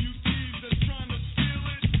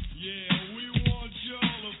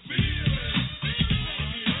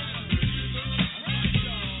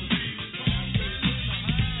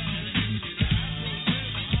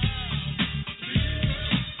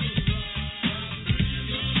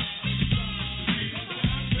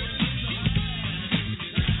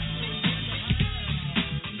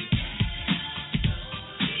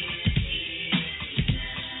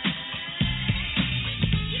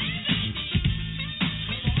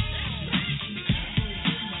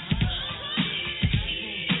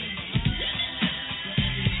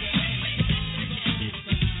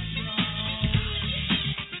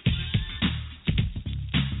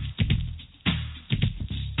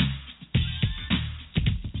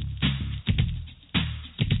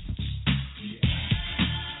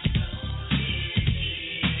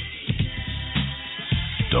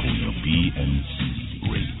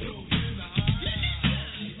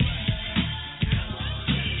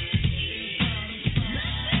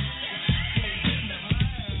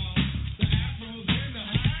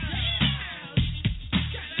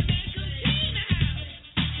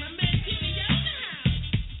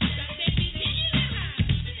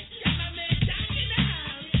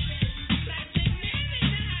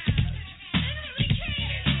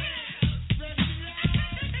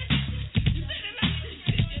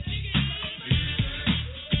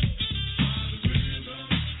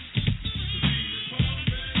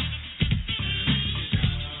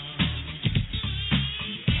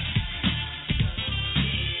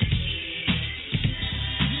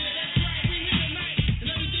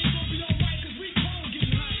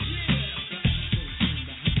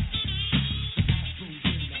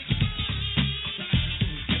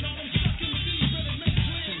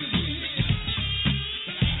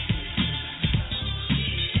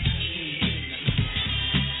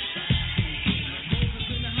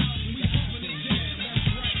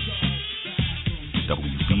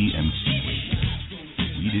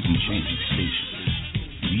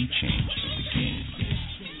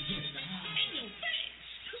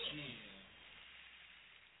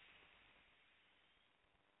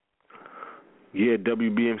Yeah,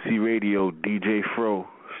 WBMC Radio, DJ FRO,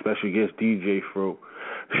 special guest DJ FRO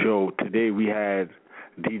show. Today we had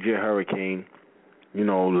DJ Hurricane,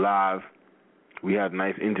 live. We had a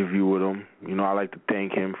nice interview with him. I like to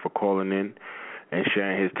thank him for calling in and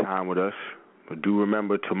sharing his time with us. But do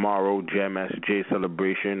remember tomorrow, Jam Master Jay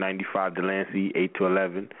celebration, 95 Delancey, 8 to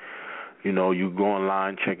 11. You go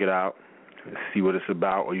online, check it out, see what it's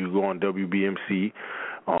about, or you go on WBMC.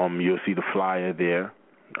 You'll see the flyer there.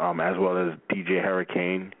 As well as DJ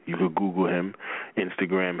Hurricane. You could Google him,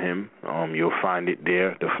 Instagram him. You'll find it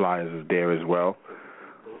there. The flyers is there as well.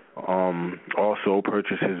 Also,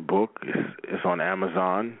 purchase his book. It's on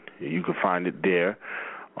Amazon. You can find it there.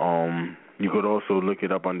 You could also look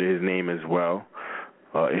it up under his name as well.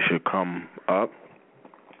 It should come up.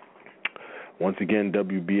 Once again,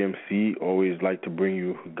 WBMC always like to bring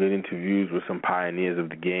you good interviews with some pioneers of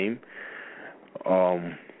the game.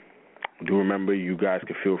 Do remember, you guys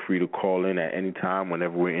can feel free to call in at any time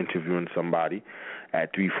whenever we're interviewing somebody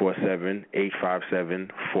at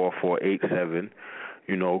 347-857-4487,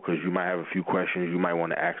 because you might have a few questions you might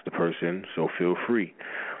want to ask the person, so feel free.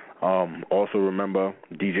 Also remember,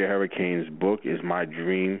 DJ Hurricane's book is My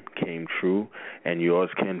Dream Came True, and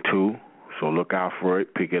yours can too, so look out for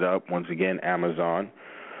it. Pick it up. Once again, Amazon.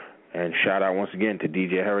 And shout out once again to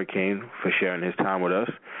DJ Hurricane for sharing his time with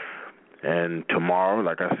us. And tomorrow,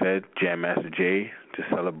 like I said, Jam Master Jay, the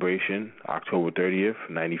celebration, October 30th,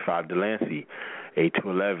 95 Delancey, 8 to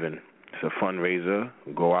 11. It's a fundraiser.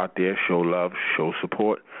 Go out there, show love, show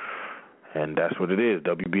support. And that's what it is.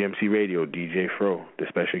 WBMC Radio, DJ FRO, the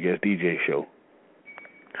special guest DJ show.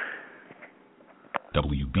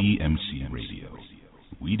 WBMC Radio.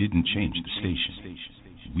 We didn't change the station.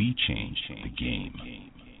 We changed the game.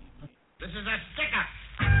 This is a sticker.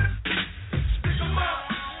 Stick 'em up.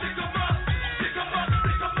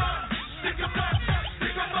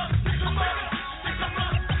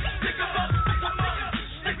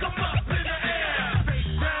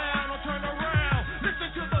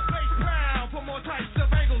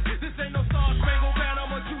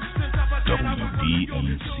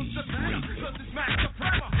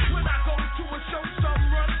 When I go to a show,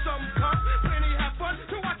 some run, some come. Plenty have fun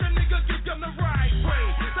to watch a nigga give them the right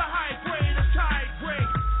way. The high grade, the tight grade.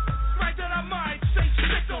 Right that I might say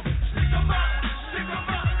stick 'em. Stick 'em up, stick 'em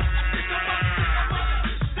up, stick 'em up, stick 'em up.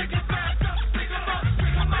 Stick it fast up, stick 'em up,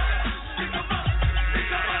 stick 'em up, stick 'em up,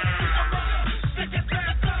 stick 'em up, stick 'em up. Stick it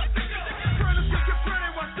fast up. Brothers get pretty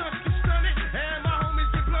while stuff get stunted. And my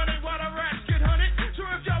homies get blunted while the rats get hunted. So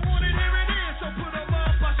if y'all want it, here it is. So put 'em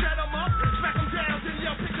up, I shut 'em up. Smack 'em down, then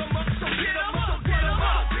y'all pick 'em up. So get 'em up, so get 'em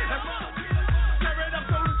up. Tear it up,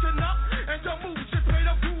 so listen up. And don't move, just play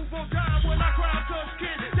the groove on time. When I crowd tough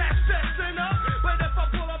kid, that's sexing up. But if I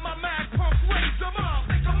pull up my Mac, pump, raise 'em up.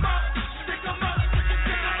 Stick 'em up, stick 'em up,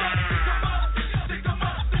 stick 'em up, stick 'em up, stick 'em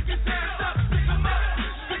up, stick it fast up. Stick 'em up,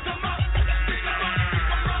 stick 'em up,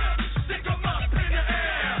 stick 'em up, stick 'em up in the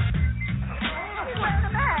air.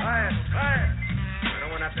 Hey! I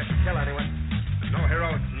don't want to have to kill anyone. No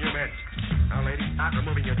heroics, new men. Now, ladies, start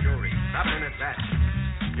removing your jewelry. Stop in at that.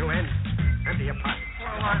 You in? Empty your pocket.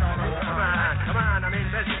 Come on, I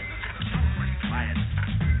mean business. Quiet.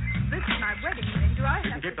 This is my wedding ring. Do I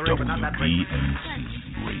You can keep the ring, but not that ring.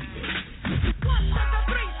 WBMC Radio.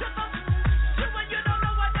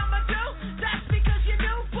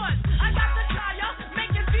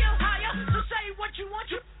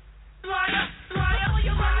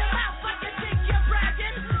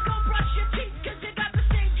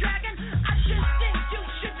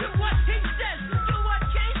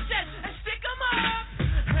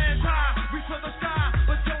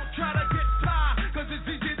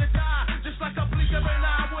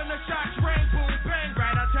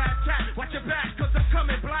 Watch your back, 'cause I'm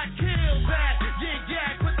coming black, kill that.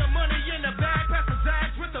 Yeah, put the money in the bag, pass the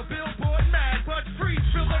zags with the billboard mad. But freeze,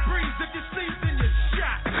 feel the breeze, if you sneeze, then you're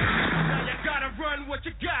shot. Now you gotta run what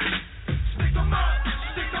you got. Stick 'em up,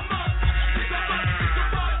 stick 'em up, stick 'em up, stick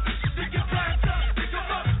 'em up, stick your flags up, stick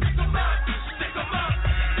 'em up, stick 'em up, stick 'em up,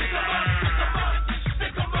 stick 'em up, stick 'em up,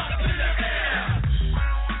 stick 'em up in the air.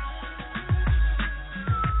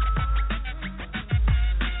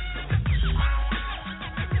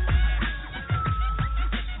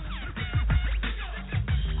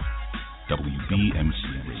 WBMC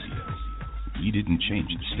Radio. We didn't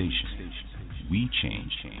change the station. We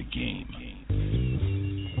changed the game.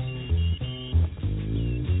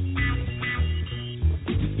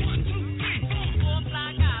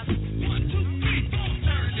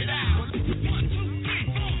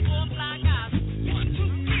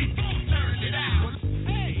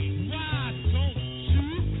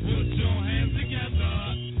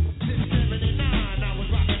 Since 79, I was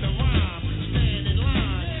rocking the rhyme.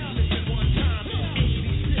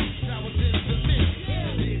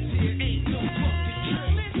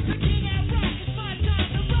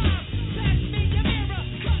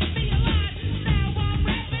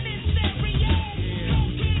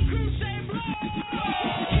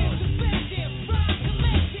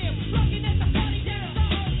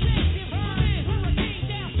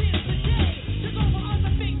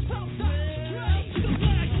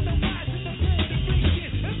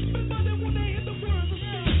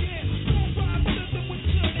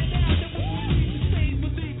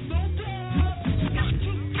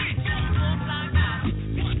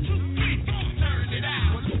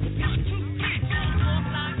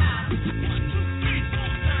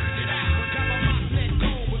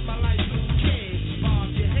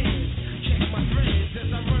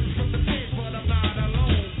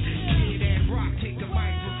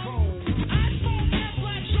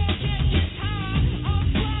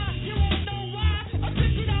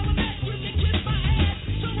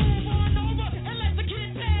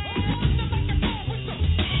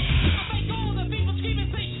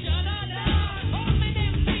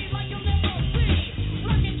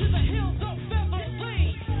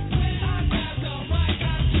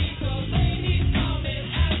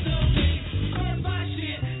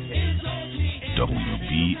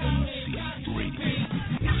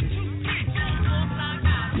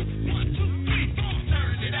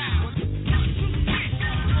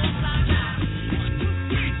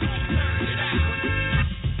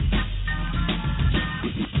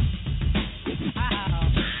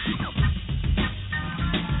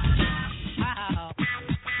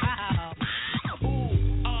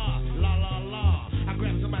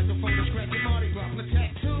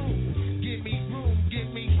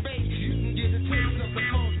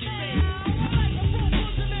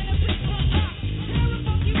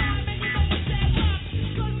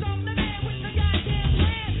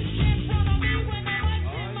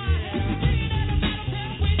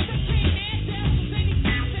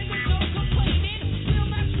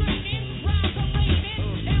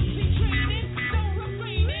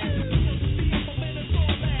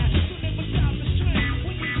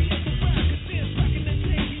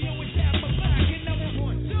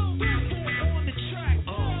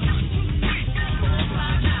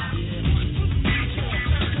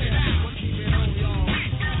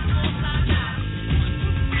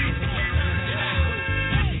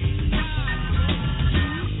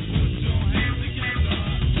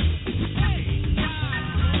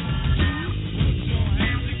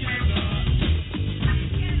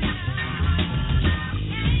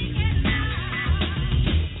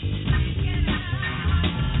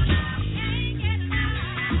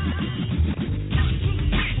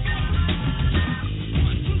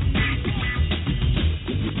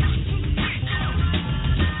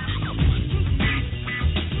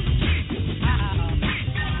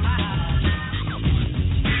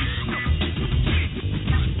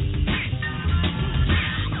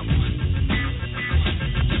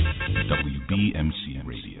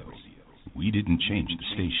 didn't change the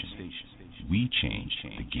station. We changed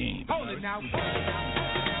the game. Hold it now.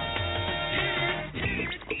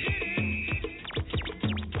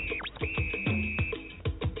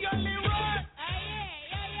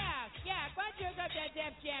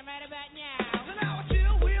 Jam right about now. So now I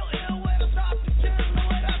chill, real ill, where to stop the chill,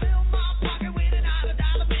 where I fill my pocket with an $1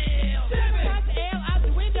 bill. Cut the L out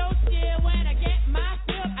the window still. When I get my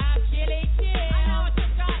fill, I'll chilly chill. I know I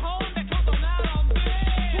just got home, that comes on out on bill.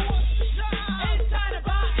 Who wants to shine? It's time to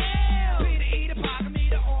buy L. Peter eat a pocket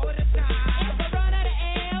meter all of the time. If I run out of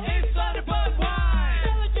L, it's Sunday bud wine.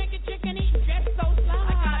 Still a drinking chicken, eating dressed so fly.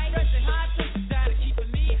 I got fresh and hot sisters that are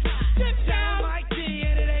keeping me high. Tip down Mike D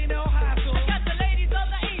and it ain't no hassle. I got the ladies of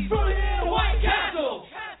the East. From here to White Castle.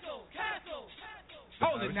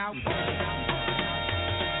 Hold it now.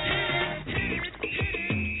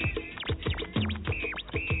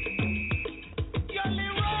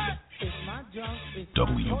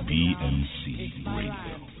 WBMC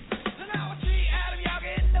Radio. So now I see Adam Young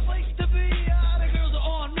in the place to be. The girls are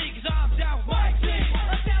on me 'cause I'm down with Mike D.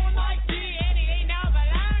 I'm down with Mike D and he ain't no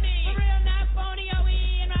baloney. A real nice phony,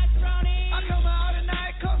 OE and macaroni. I come out at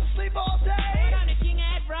night, come to sleep all day. But I'm the king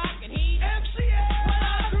at rock and he's MCA. Well,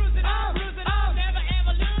 I'm cruising, I'm never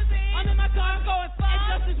ever losing. I'm in my car, I'm going far. And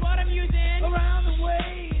just is what I'm using. Around the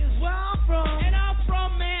way is where I'm from. And I'm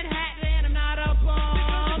from Manhattan and I'm not a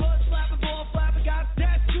bum. Because slapping, ball flapping, got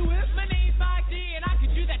that to it. My name's Mike D and I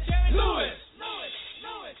can do that Jerry Lewis.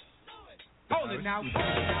 Hold it now.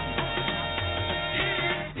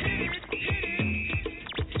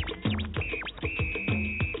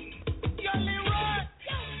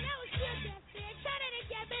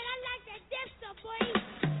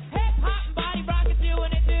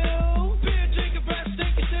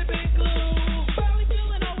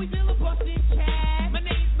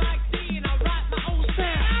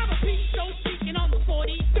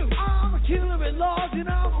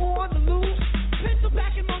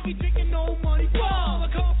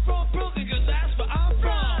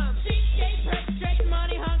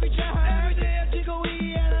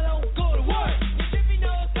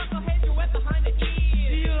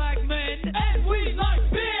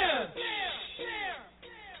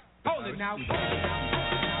 Now.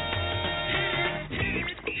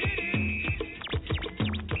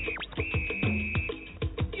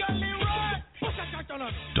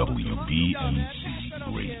 WBMC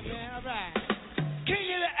Radio. King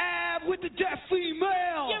of the Ab with the deaf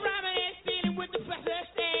female. You're rhyming and stealing with the best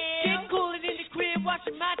style. Get cooling in the crib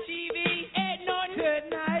watching my TV. Ed Norton, Ted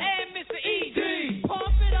Knight, and Mr. E.D. D.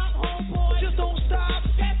 Pump it up, homeboy. Just don't stop.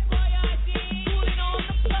 That's why I did. Cooling on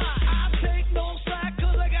the block. I take no slack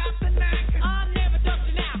 'cause I got the knack. I'm never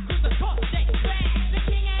ducking out 'cause the court takes back. The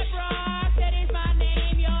king at rock, that is my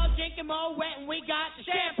name. Y'all drinking more wet and we got the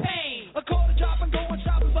champagne. A quarter drop and going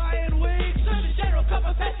shopping, buying wigs. Surgeon General, Cup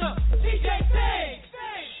Professor, DJ Sing.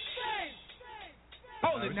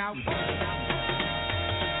 Hold it now.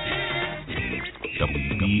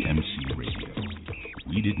 WBMC Radio.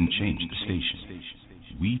 We didn't change the station.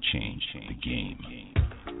 We changed the game.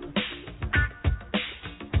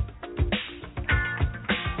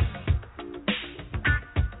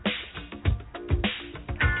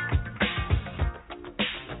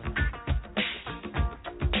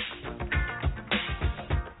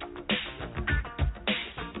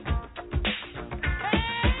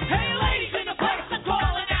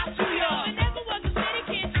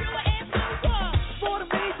 More than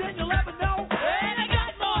me than you'll ever know. And I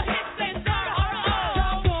got more hits than Zara.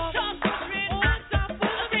 Jump on. Jump,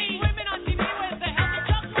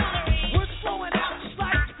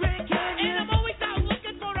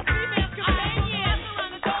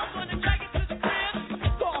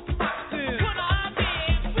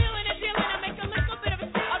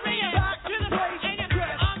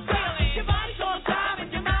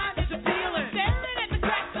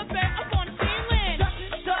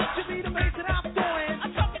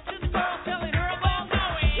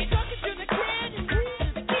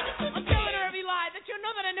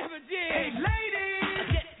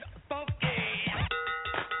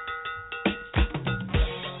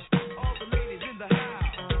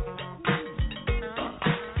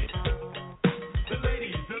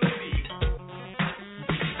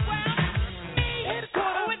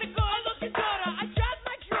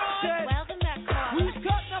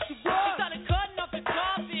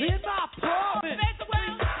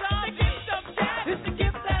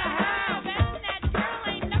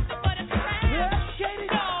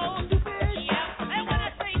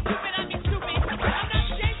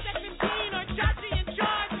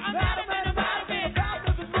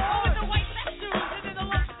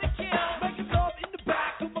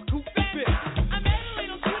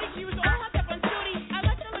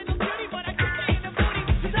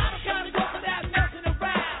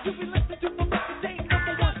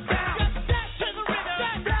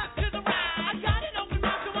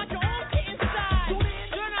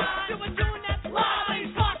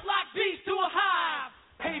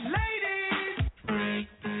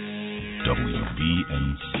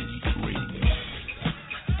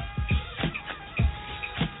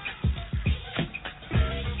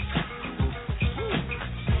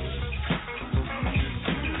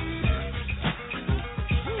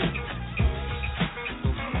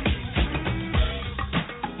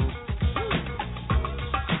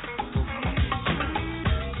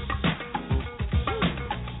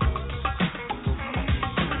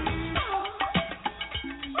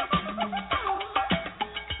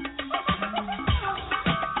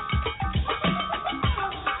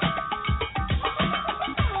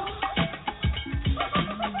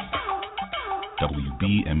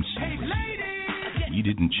 WBMC Radio. We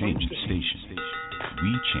didn't change the station.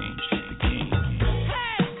 We changed the game.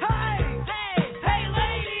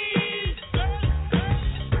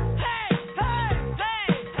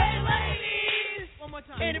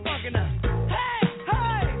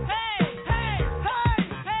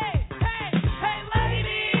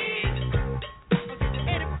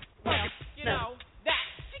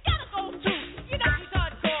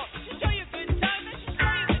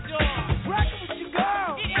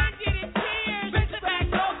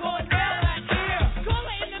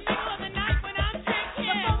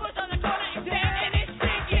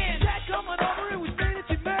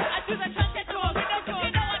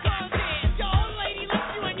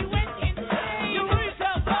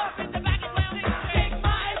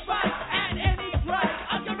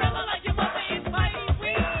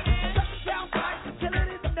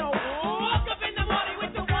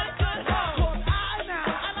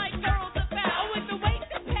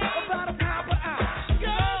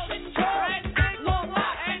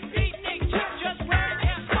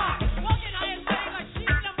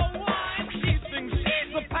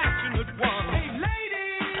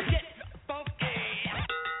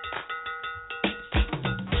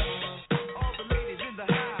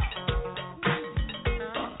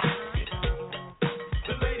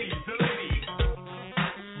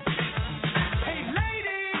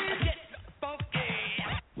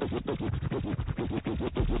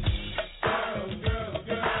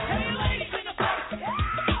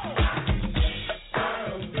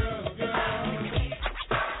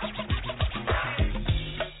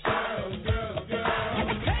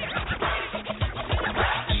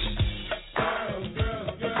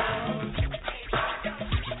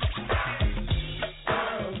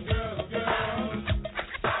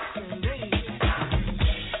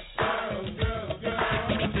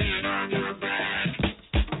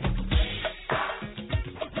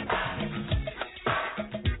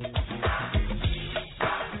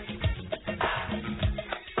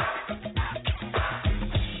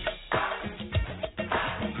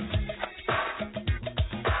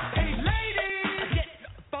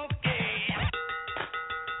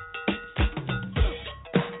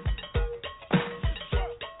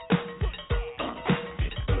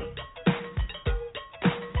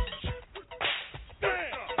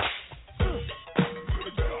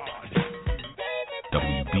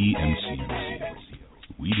 WBMC Radio.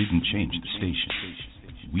 We didn't change the station.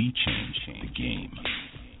 We changed the game.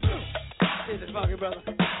 This is Funky Brother.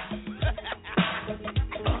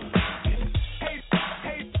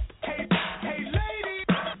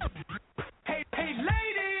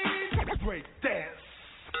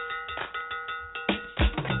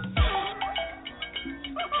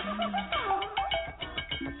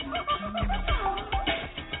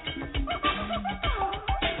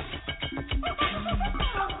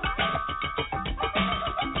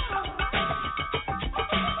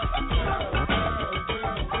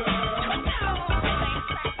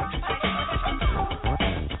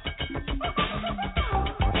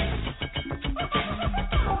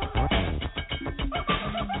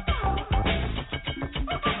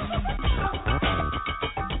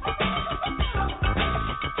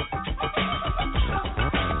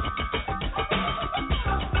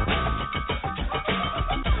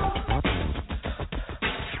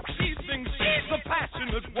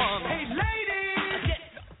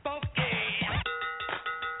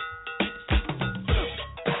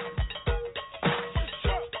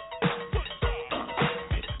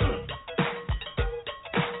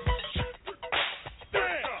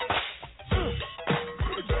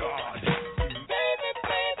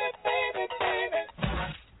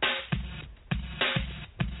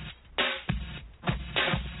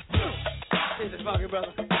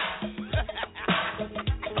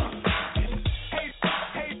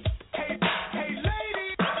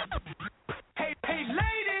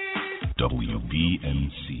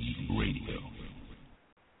 WBMC Radio.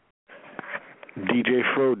 DJ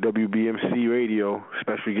FRO, WBMC Radio,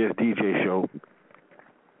 special guest DJ show.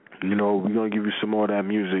 You know, we're going to give you some more of that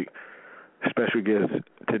music. Special guest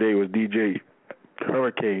today was DJ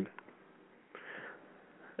Hurricane.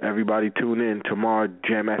 Everybody tune in tomorrow,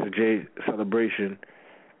 Jam Master J celebration,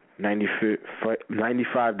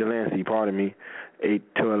 95 Delancey,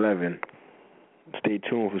 8 to 11. Stay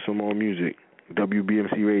tuned for some more music.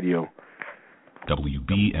 WBMC Radio.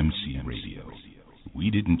 WBMC Radio. We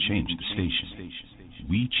didn't change the station.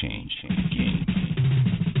 We changed the game.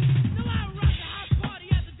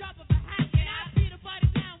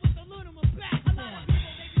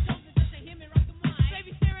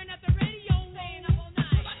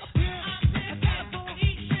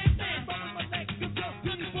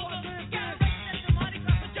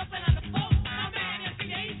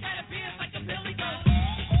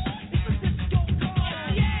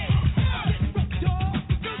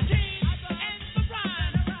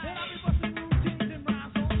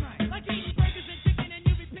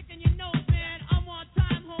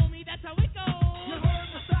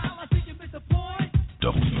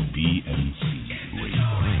 WBMC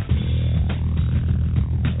Radio.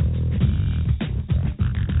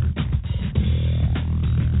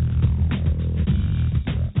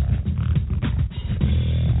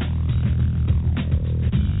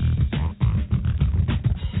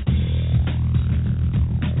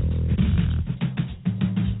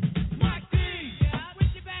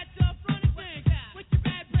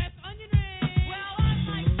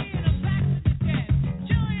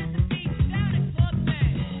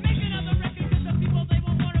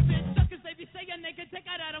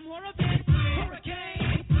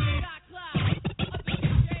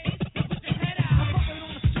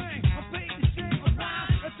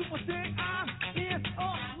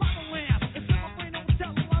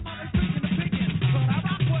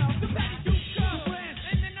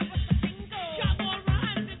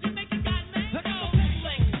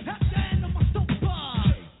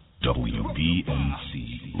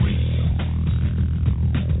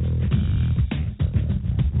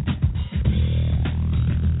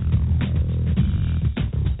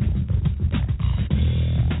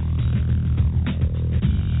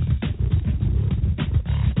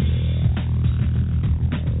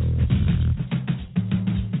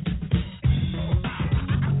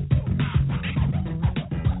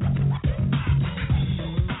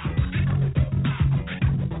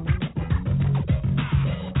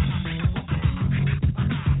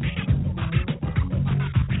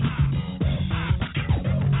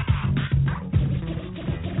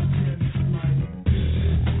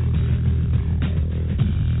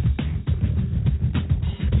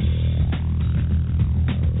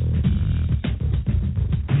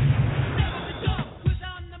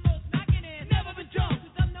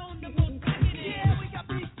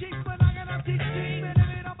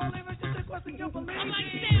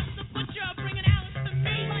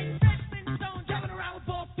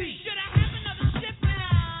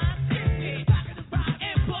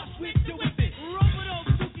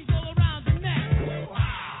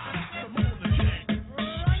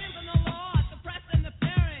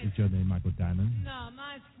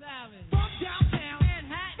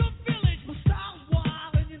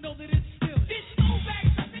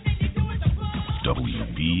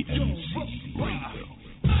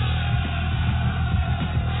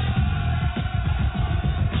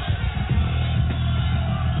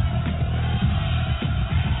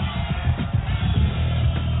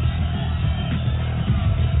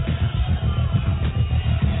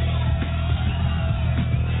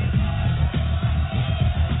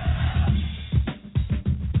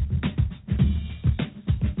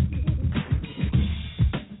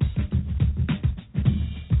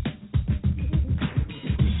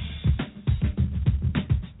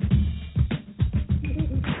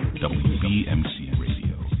 WBMC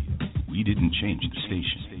Radio. We didn't change the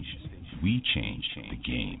station. We changed the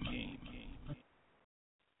game.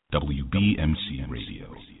 WBMC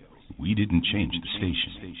Radio. We didn't change the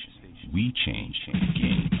station. We changed the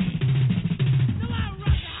game.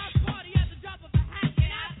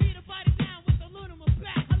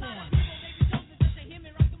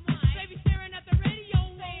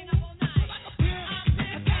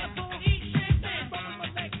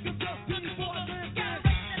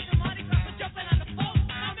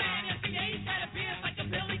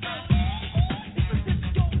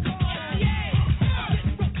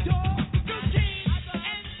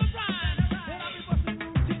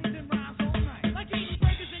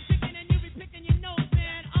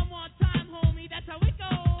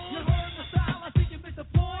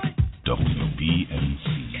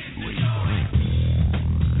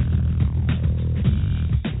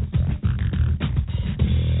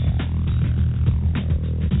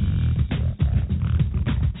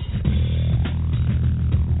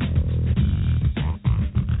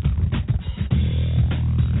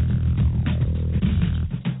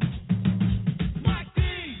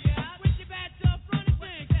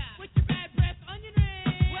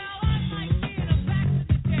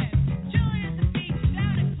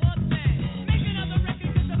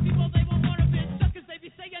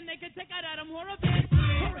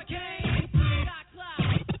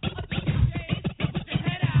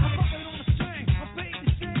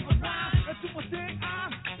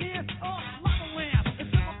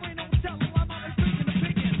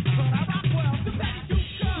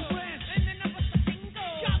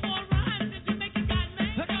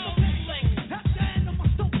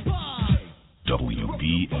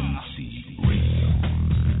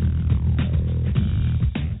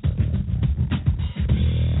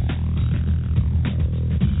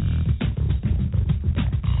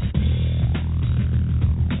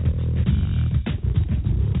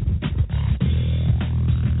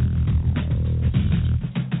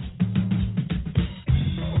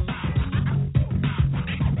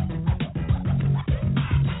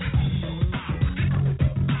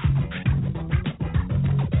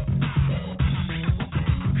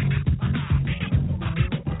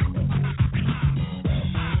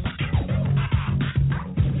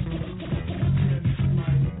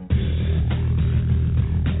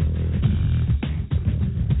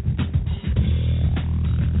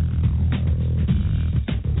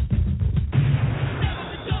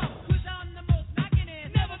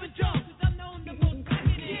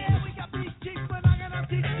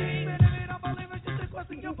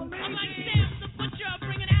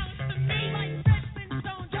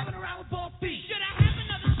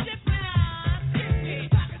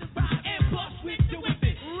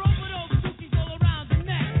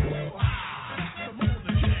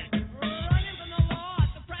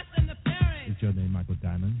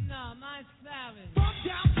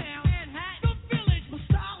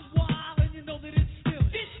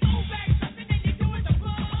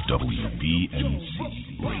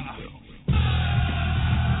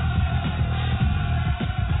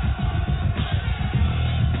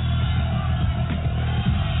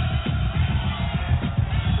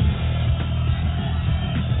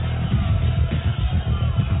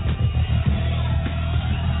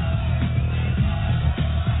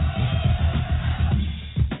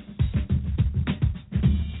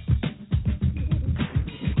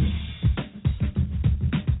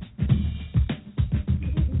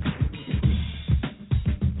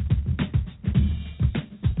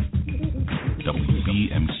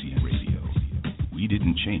 WBMC Radio. We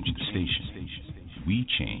didn't change the station. We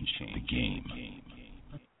changed the game.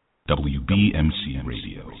 WBMC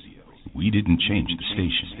Radio. We didn't change the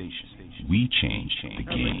station. We changed the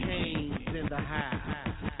game.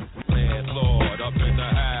 Landlord up in the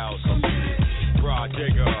house. Rod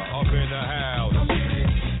digger up in the house.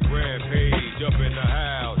 Rampage up in the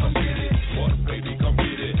house. What, baby, come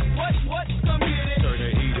get it. What, come get it. Turn the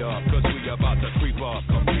heat up, cause we about to creep up.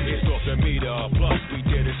 Come get it. It's off the meter, plus we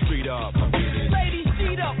get it street up. Come get it. Ladies,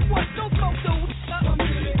 sheet up. What, don't smoke the come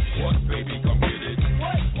get it. What, baby, come get it.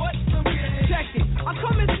 What, come get it. Check it. I'm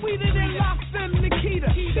coming sweeter than Lock Femme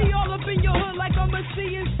Nikita. Be all up in your hood like I'm a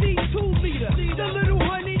CNC 2-liter. The little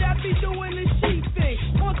honey that be doing the sheep thing.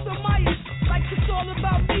 On some ice, like it's all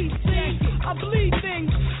about me, see? I bleed things,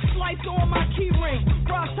 slice on my key ring.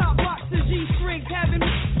 Bra top boxes, G-strings, having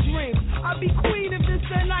dreams. I be queen if it's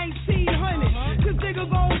the 1900. Cause nigga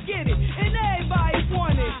gon' get it, and everybody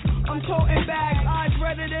want it. I'm toting bags, eyes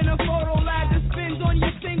redder than a photo lab that spins on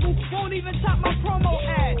your single. Won't even top my promo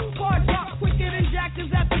ad. Hard drop quicker than jackers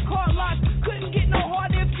at the car lot. Couldn't get no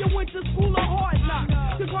harder if you went to school of hard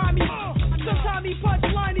knocks. Cause Rhyme, sometimes he punch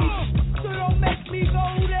liney. So don't make me go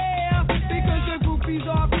there. Because the groupies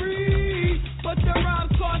are free. But the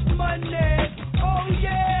rhymes cost money. Oh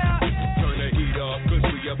yeah. Turn the heat up, cause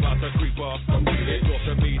we about to creep up. Come get it, off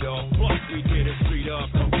the meter, plus we get it street up.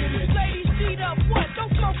 Come get it. Ladies, sheet up, what?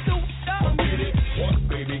 Don't smoke the come get it. What,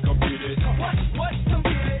 baby, come get it. What, come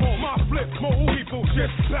get it. All my flip mode people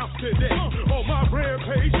just bounce to this. All my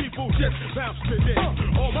rampage people just bounce to this.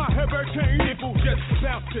 All my hurricane people just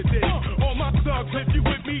bounce to this. All my thugs, if you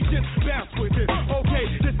with me, just bounce with it. Okay,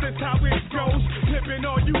 this is how it goes. Pimpin'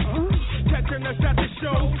 on you, catching us at the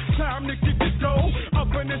show. Time to get the dough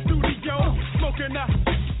up in the studio, smoking the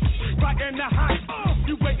rockin' the hot.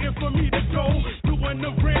 You waiting for me to go, doing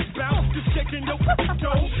the ramp bounce, just shaking your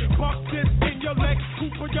toe. Bump this in your legs,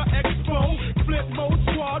 cool for your expo. Flip mode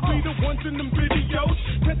squad, we the ones in them videos.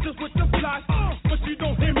 Catch us with the flies, but you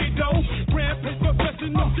don't hear me though. Rampage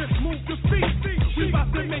professional, just move your feet. We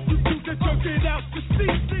about to make you do the jerk it out to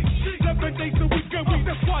see. 7 days a week and we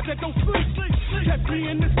the squad that don't sleep. Catch me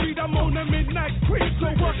in the street, I'm on the midnight creep. So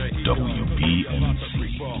work WBMC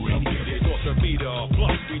Radio. It's off the meter,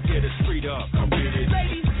 plus we get it street up. Come get it.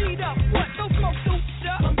 Ladies, sheet up, what? Don't smoke the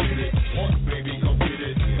come get it. What, baby, come get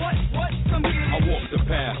it. What, come get it. I walk the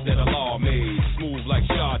path that the law made, smooth like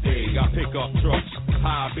Sade. I pick up trucks,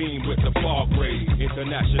 high beam with the fog grade.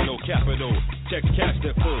 International capital, check cash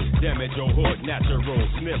that full. Damage your hood, natural,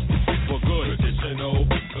 sniff for good. Traditional,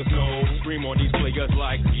 cause no, scream on these players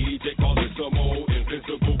like DJ, call it some old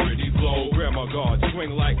invincible, pretty flow. Grandma guard,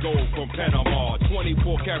 swing like gold from Panama.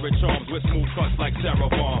 24 karat charms with smooth cuts like Sarah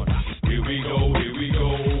Bond. Here we go, here we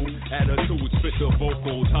go. Attitude, spit the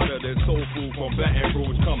vocals, hotter than soul food from Baton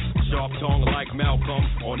Rouge. Come sharp tongue like Malcolm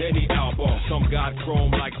on any album. Some got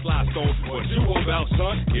chrome like Flystone. What you about,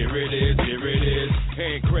 son? Here it is,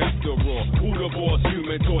 handcraft the raw. Who the boss,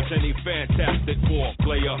 human torch, any fantastic ball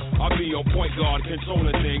player. I be on point guard,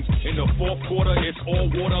 controlling things. In the fourth quarter, it's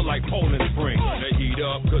all water like Poland Spring. The heat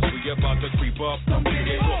up, cause we about to creep up. Come get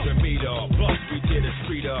it, off the meter, plus we get it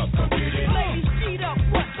street up. Come get it. Ladies, sheet up,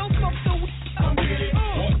 what? Don't smoke the come get it.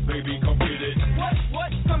 What, baby, come get it.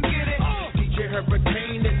 What, come get it. DJ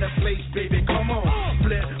Hurricane in the place, baby, come on.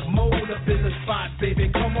 Flip mode up in the spot, baby,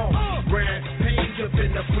 come on. Rampage up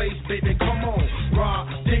in the place, baby, come on. Raw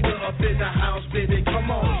digger up in the house, baby,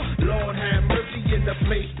 come on. Lord have mercy in the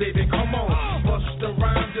place, baby, come on. Busta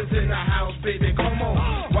Rhymes is in the house, baby, come on.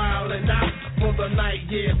 Wildin' out for the night,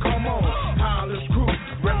 yeah, come on. Hollis Crew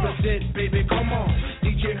represent, baby, come on.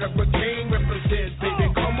 DJ Hurricane represent,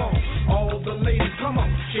 baby, come on. All the ladies, come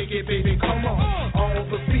on, shake it, baby, come on. All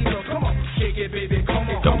the females, come on, shake it, baby, come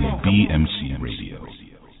on. WBMC Radio.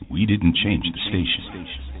 We didn't change the station.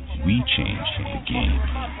 We changed the game.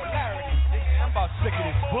 I'm about sick of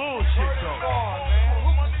this bullshit, though.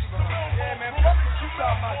 Come on, man. Yeah, man, fuck what you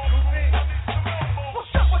got, my groupie.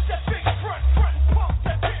 What's up with that big front pump,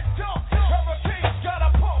 that big dump? Hurricanes got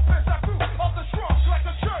a pump as I grew off the trunk like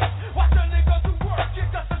a church. Watch a nigga do work, you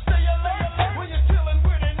got to stay alert when you're dealing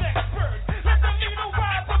with an expert. Let them needle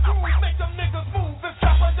ride the groove, make them niggas move. It's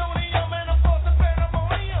Chapadonium and I'm forced to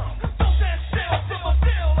pandemonium. Don't stand still, simmer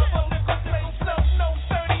still of a liquor place, no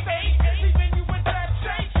 38. Leaving you in that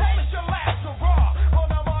shape, it's your last hurrah. On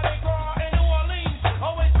a Mardi Gras in New Orleans,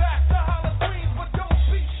 always back to Hollis Queens, but don't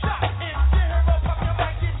be shot in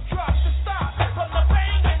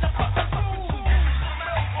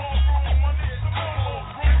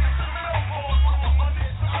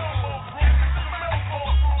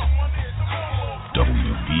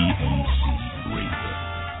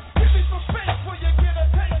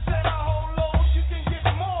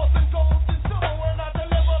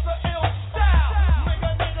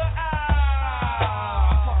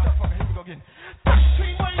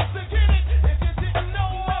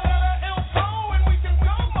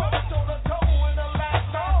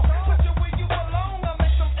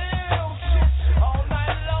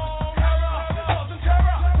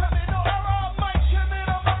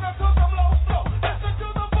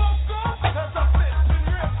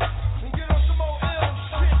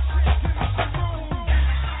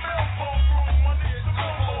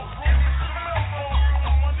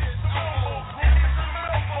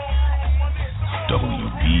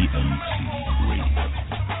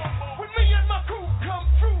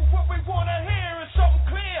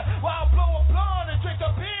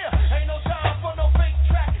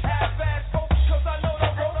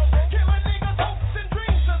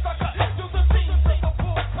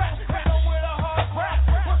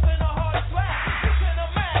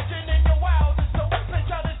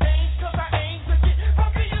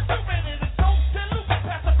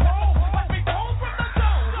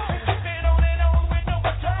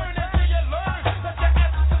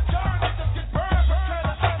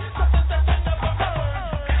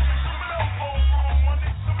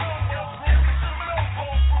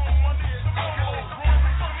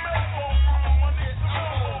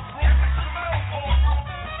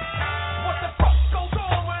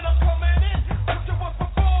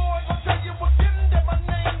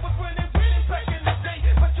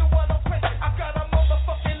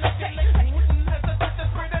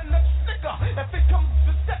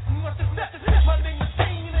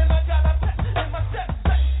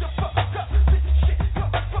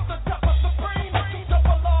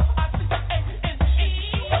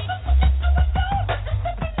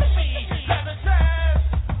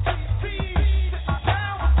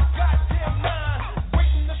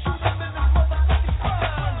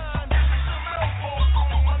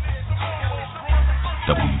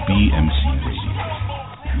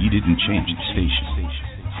didn't change the station.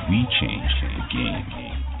 We changed the game.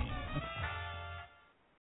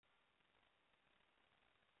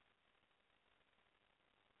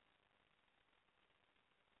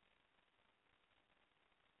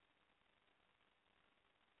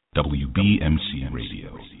 WBMC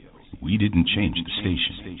Radio. We didn't change the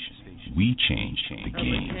station. We changed the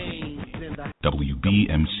game.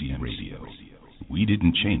 WBMC Radio. We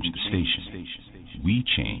didn't change the station. We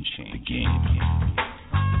changed the game.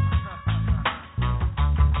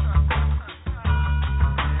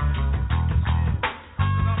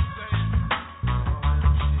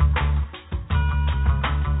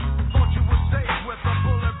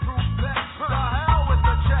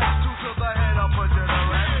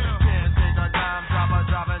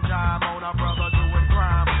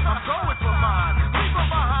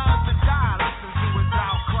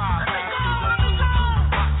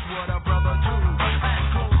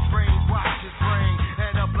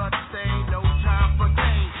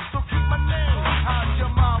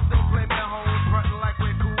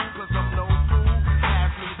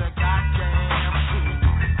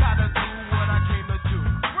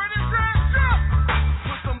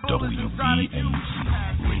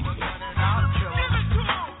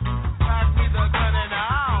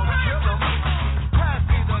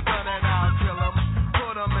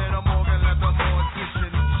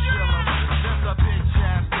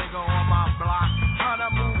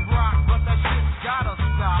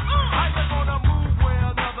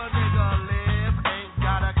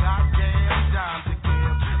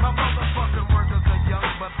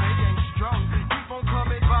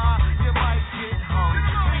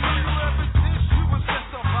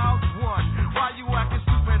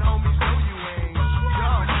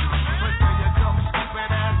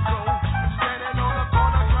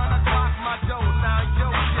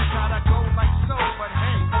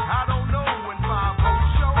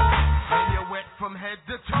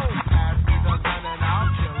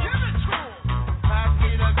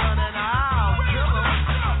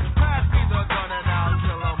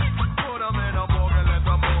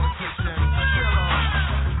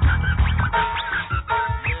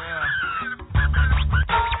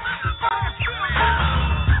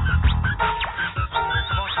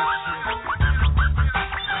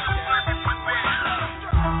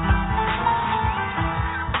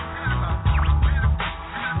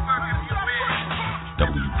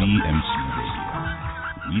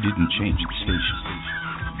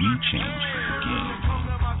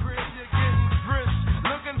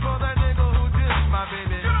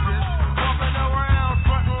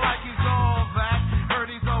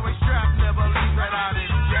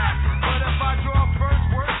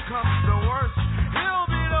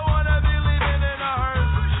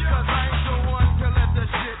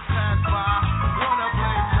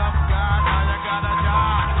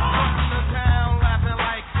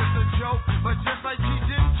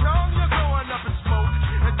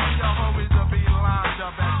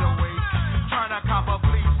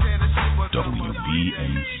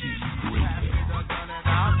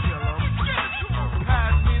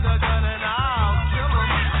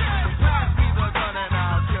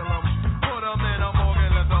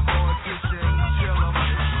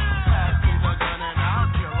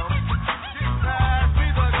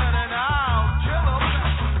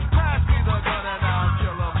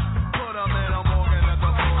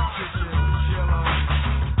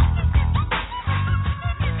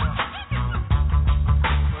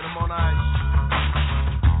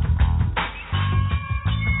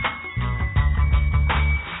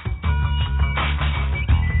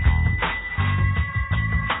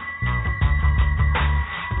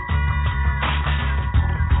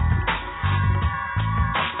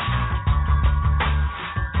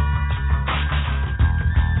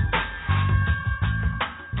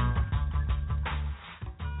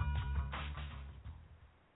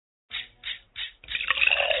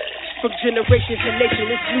 From generations in nation,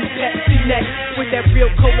 it's new Pepsi next. With that real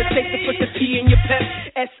cola taste to put the P in your pep.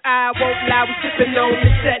 S.I. won't lie, we sipping on the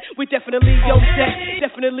set. We definitely on deck,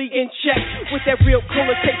 definitely in check. With that real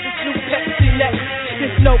cola taste, it's new Pepsi next.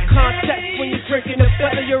 There's no contest when you're drinking a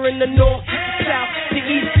feather. You're in the north, the south, the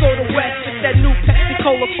east, or the west. It's that new Pepsi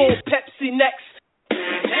Cola full Pepsi next.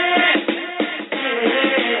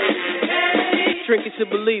 Drink it to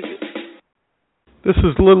believe it. This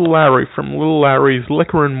is Little Larry from Little Larry's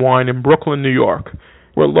Liquor and Wine in Brooklyn, New York.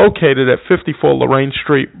 We're located at 54 Lorraine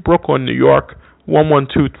Street, Brooklyn, New York,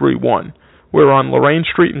 11231. We're on Lorraine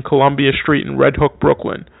Street and Columbia Street in Red Hook,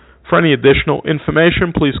 Brooklyn. For any additional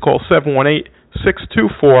information, please call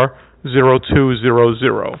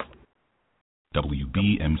 718-624-0200.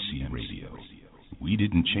 WBMC Radio. We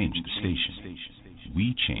didn't change the station.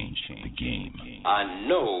 we change the game. I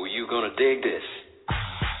know you're gonna dig this.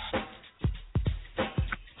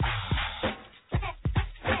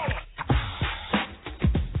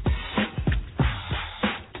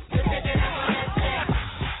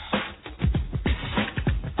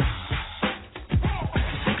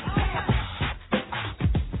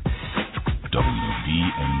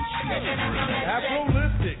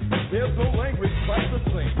 Afrolistic, there's no language quite the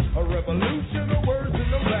same. A revolution of words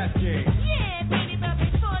in the rap game. Yeah, baby, but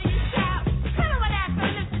before you shout, tell 'em what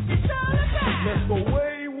Afrolistic is all about. Let's go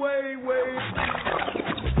way, way, way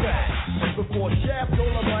back. Before Shaft,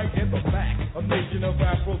 Dolomite, and the Mac. A nation of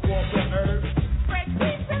Afros walk the earth. Break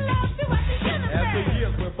peace and love throughout the universe. As the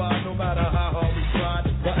years went by, no matter how hard we tried,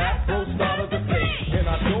 the Afro started to fade, and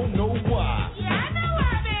I don't know why. Yeah, I know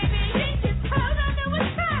why, baby. He just told us what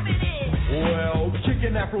time it is. Well,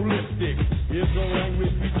 kicking Afrolistic is the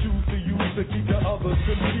language we choose to use to keep the others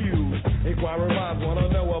confused. Inquiring minds wanna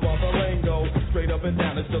know about the lingo. Straight up and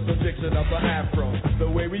down, it's just a diction of the Afro. The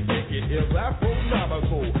way we kick it is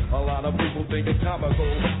Afronomical. A lot of people think it's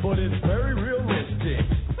comical, but it's very realistic.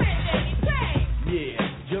 Yeah,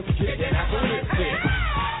 just kicking Afrolistic.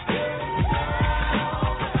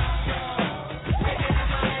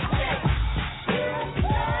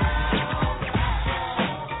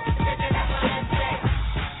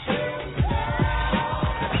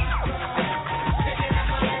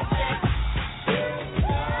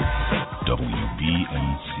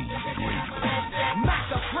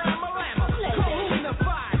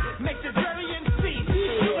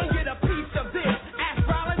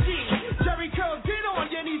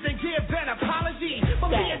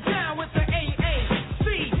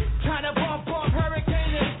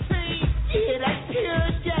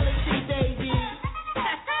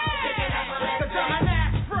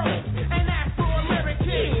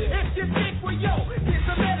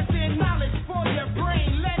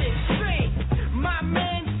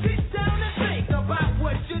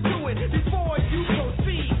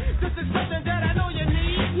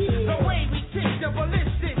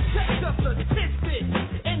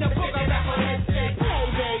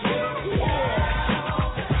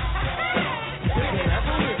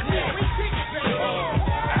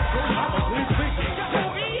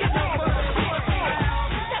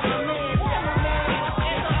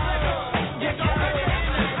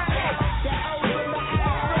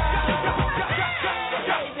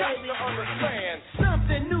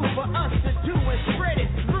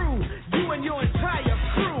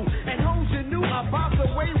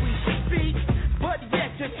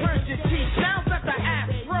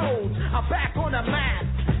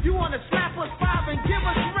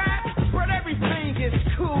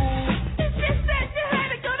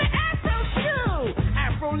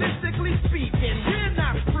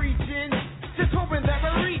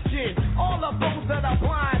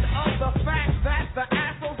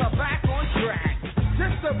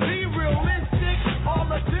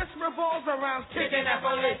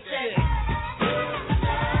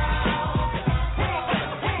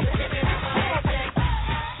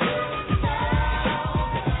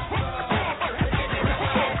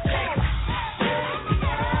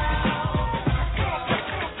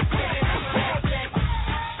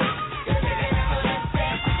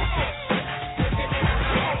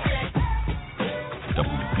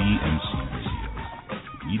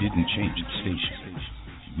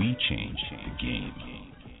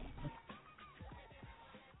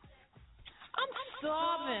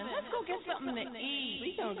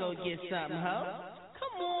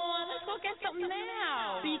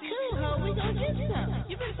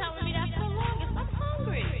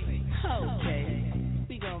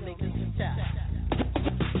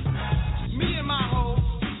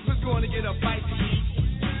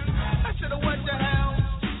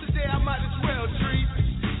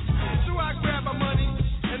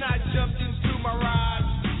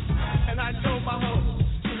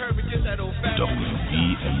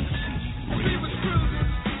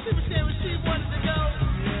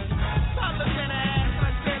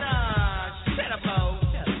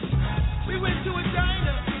 We went to a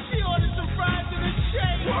diner. She ordered some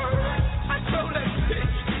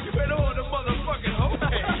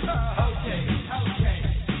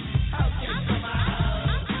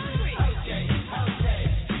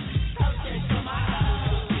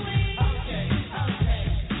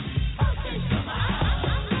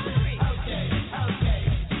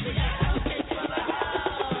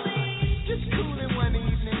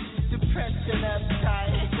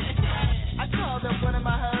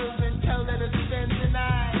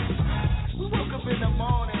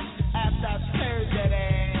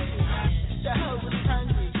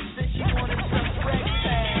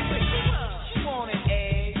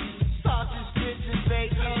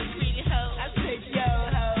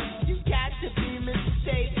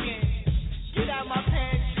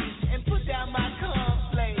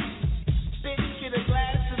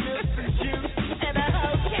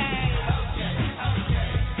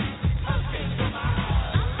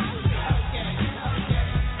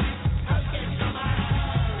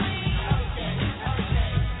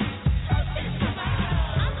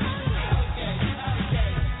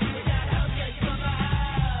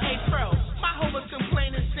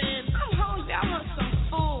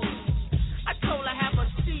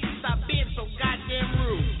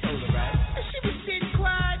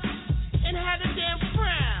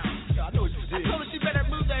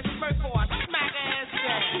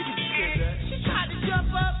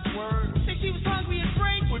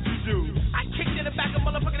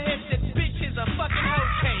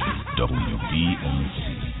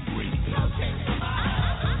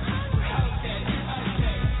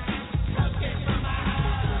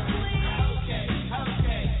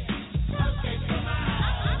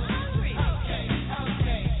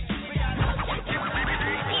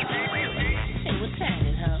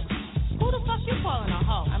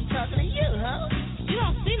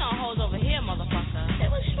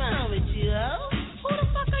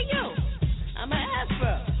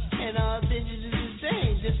my bitches is the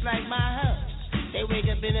same, just like my hoes. They wake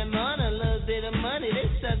up in the morning, a little bit of money, they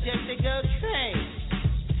subject to go crazy.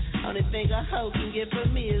 Only thing a hoe can get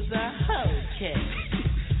from me is a hoe cake.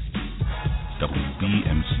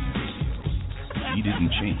 WBMC Radio. We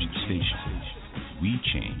didn't change the station. We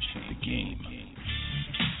changed the game.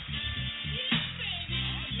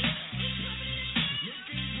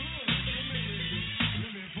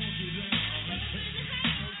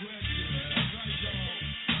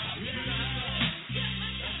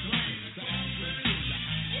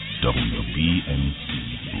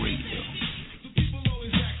 WBMC Radio.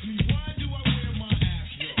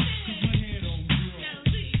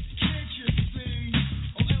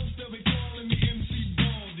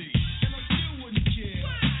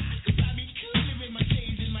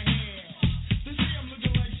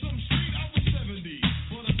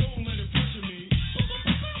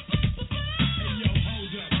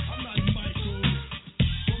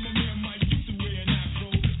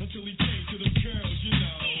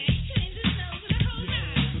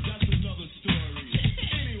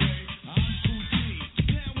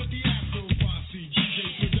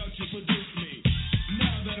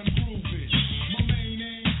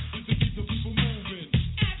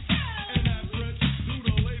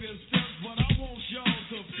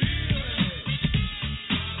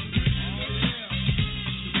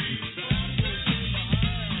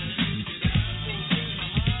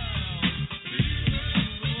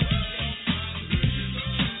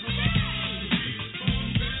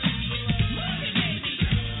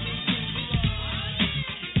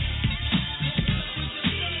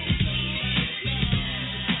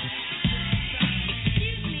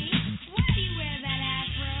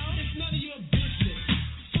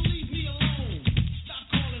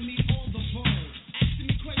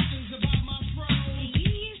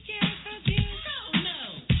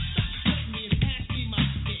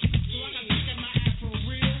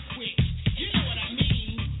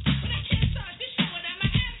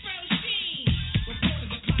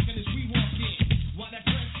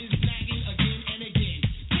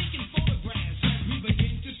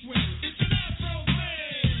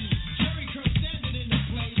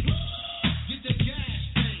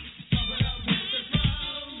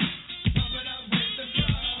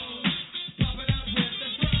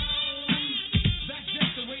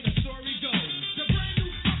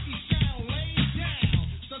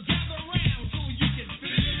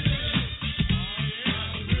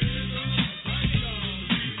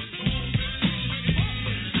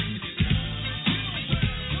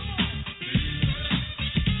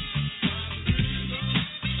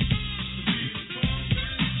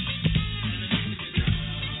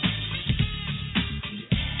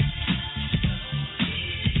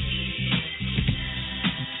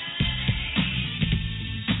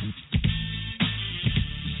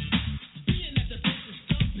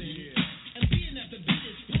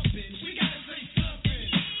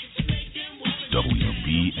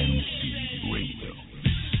 WBMC Radio.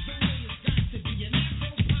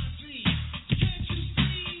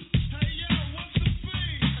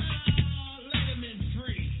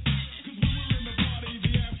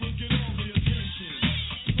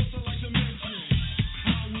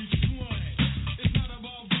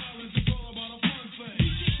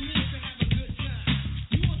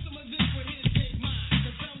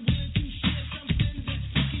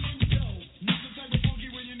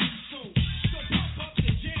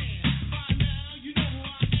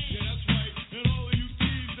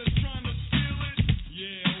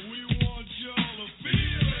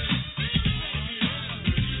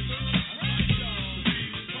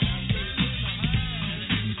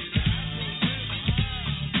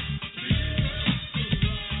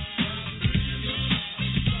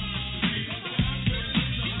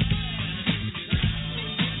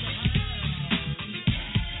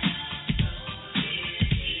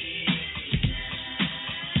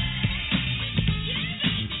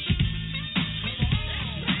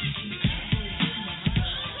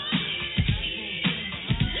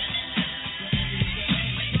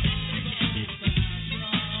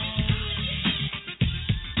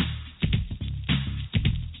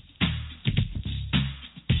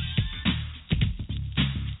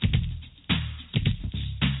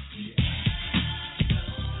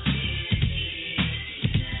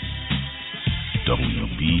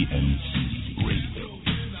 WBMC Radio.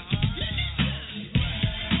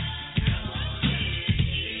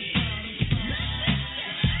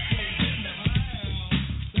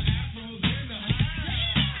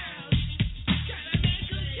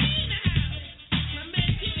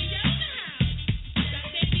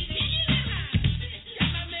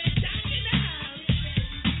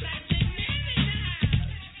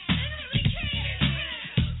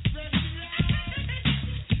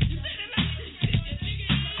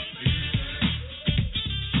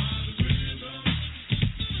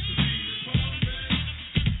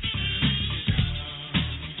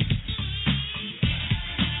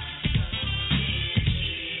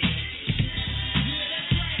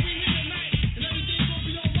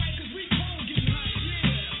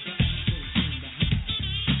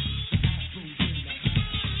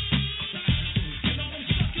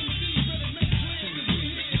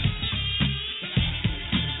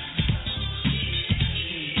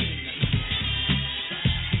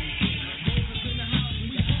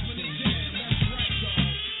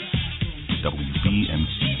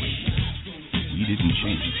 didn't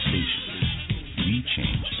change the station. We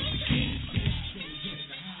changed the game.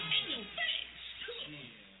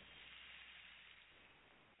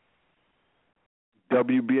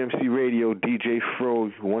 WBMC Radio, DJ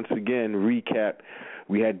FRO, once again, recap.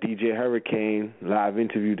 We had DJ Hurricane, live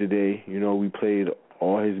interview today. You know, we played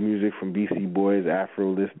all his music from BC Boys,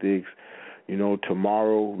 Afrolistics. You know,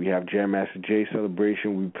 tomorrow we have Jam Master Jay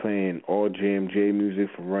celebration. We playing all JMJ music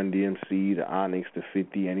from Run DMC, the Onyx, the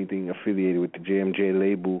 50, anything affiliated with the JMJ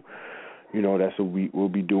label. You know, that's what we'll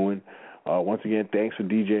be doing. Once again, thanks for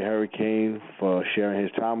DJ Hurricane for sharing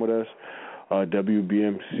his time with us.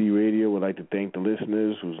 WBMC Radio would like to thank the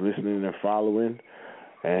listeners who's listening and following.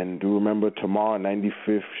 And do remember, tomorrow,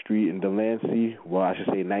 95th Street in Delancey, well, I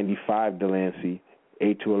should say 95 Delancey,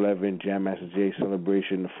 8 to 11, Jam Master Jay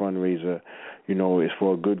celebration, the fundraiser. You know, it's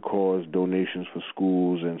for a good cause, donations for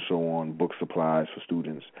schools and so on, book supplies for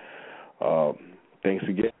students. Thanks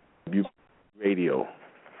again, WBMC Radio.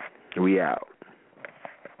 We out.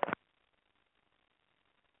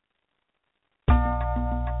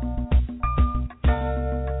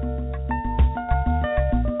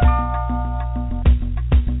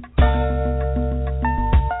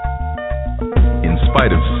 In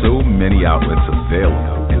spite of so many outlets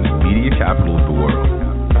available in the media capital of the world,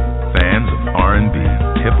 fans of R&B,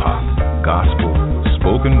 hip-hop, gospel,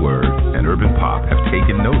 spoken word, and urban pop have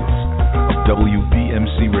taken notice of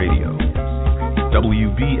WBMC Radio.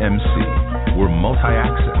 WBMC, we're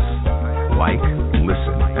multi-access. Like,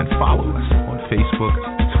 listen, and follow us on Facebook,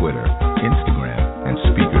 Twitter, Instagram, and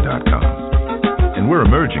Speaker.com. And we're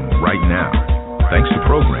emerging right now, thanks to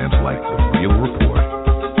programs like The Real Report,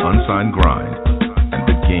 Unsigned Grind, and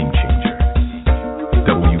The Game Changer.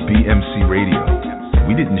 WBMC Radio,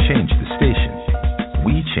 we didn't change the station.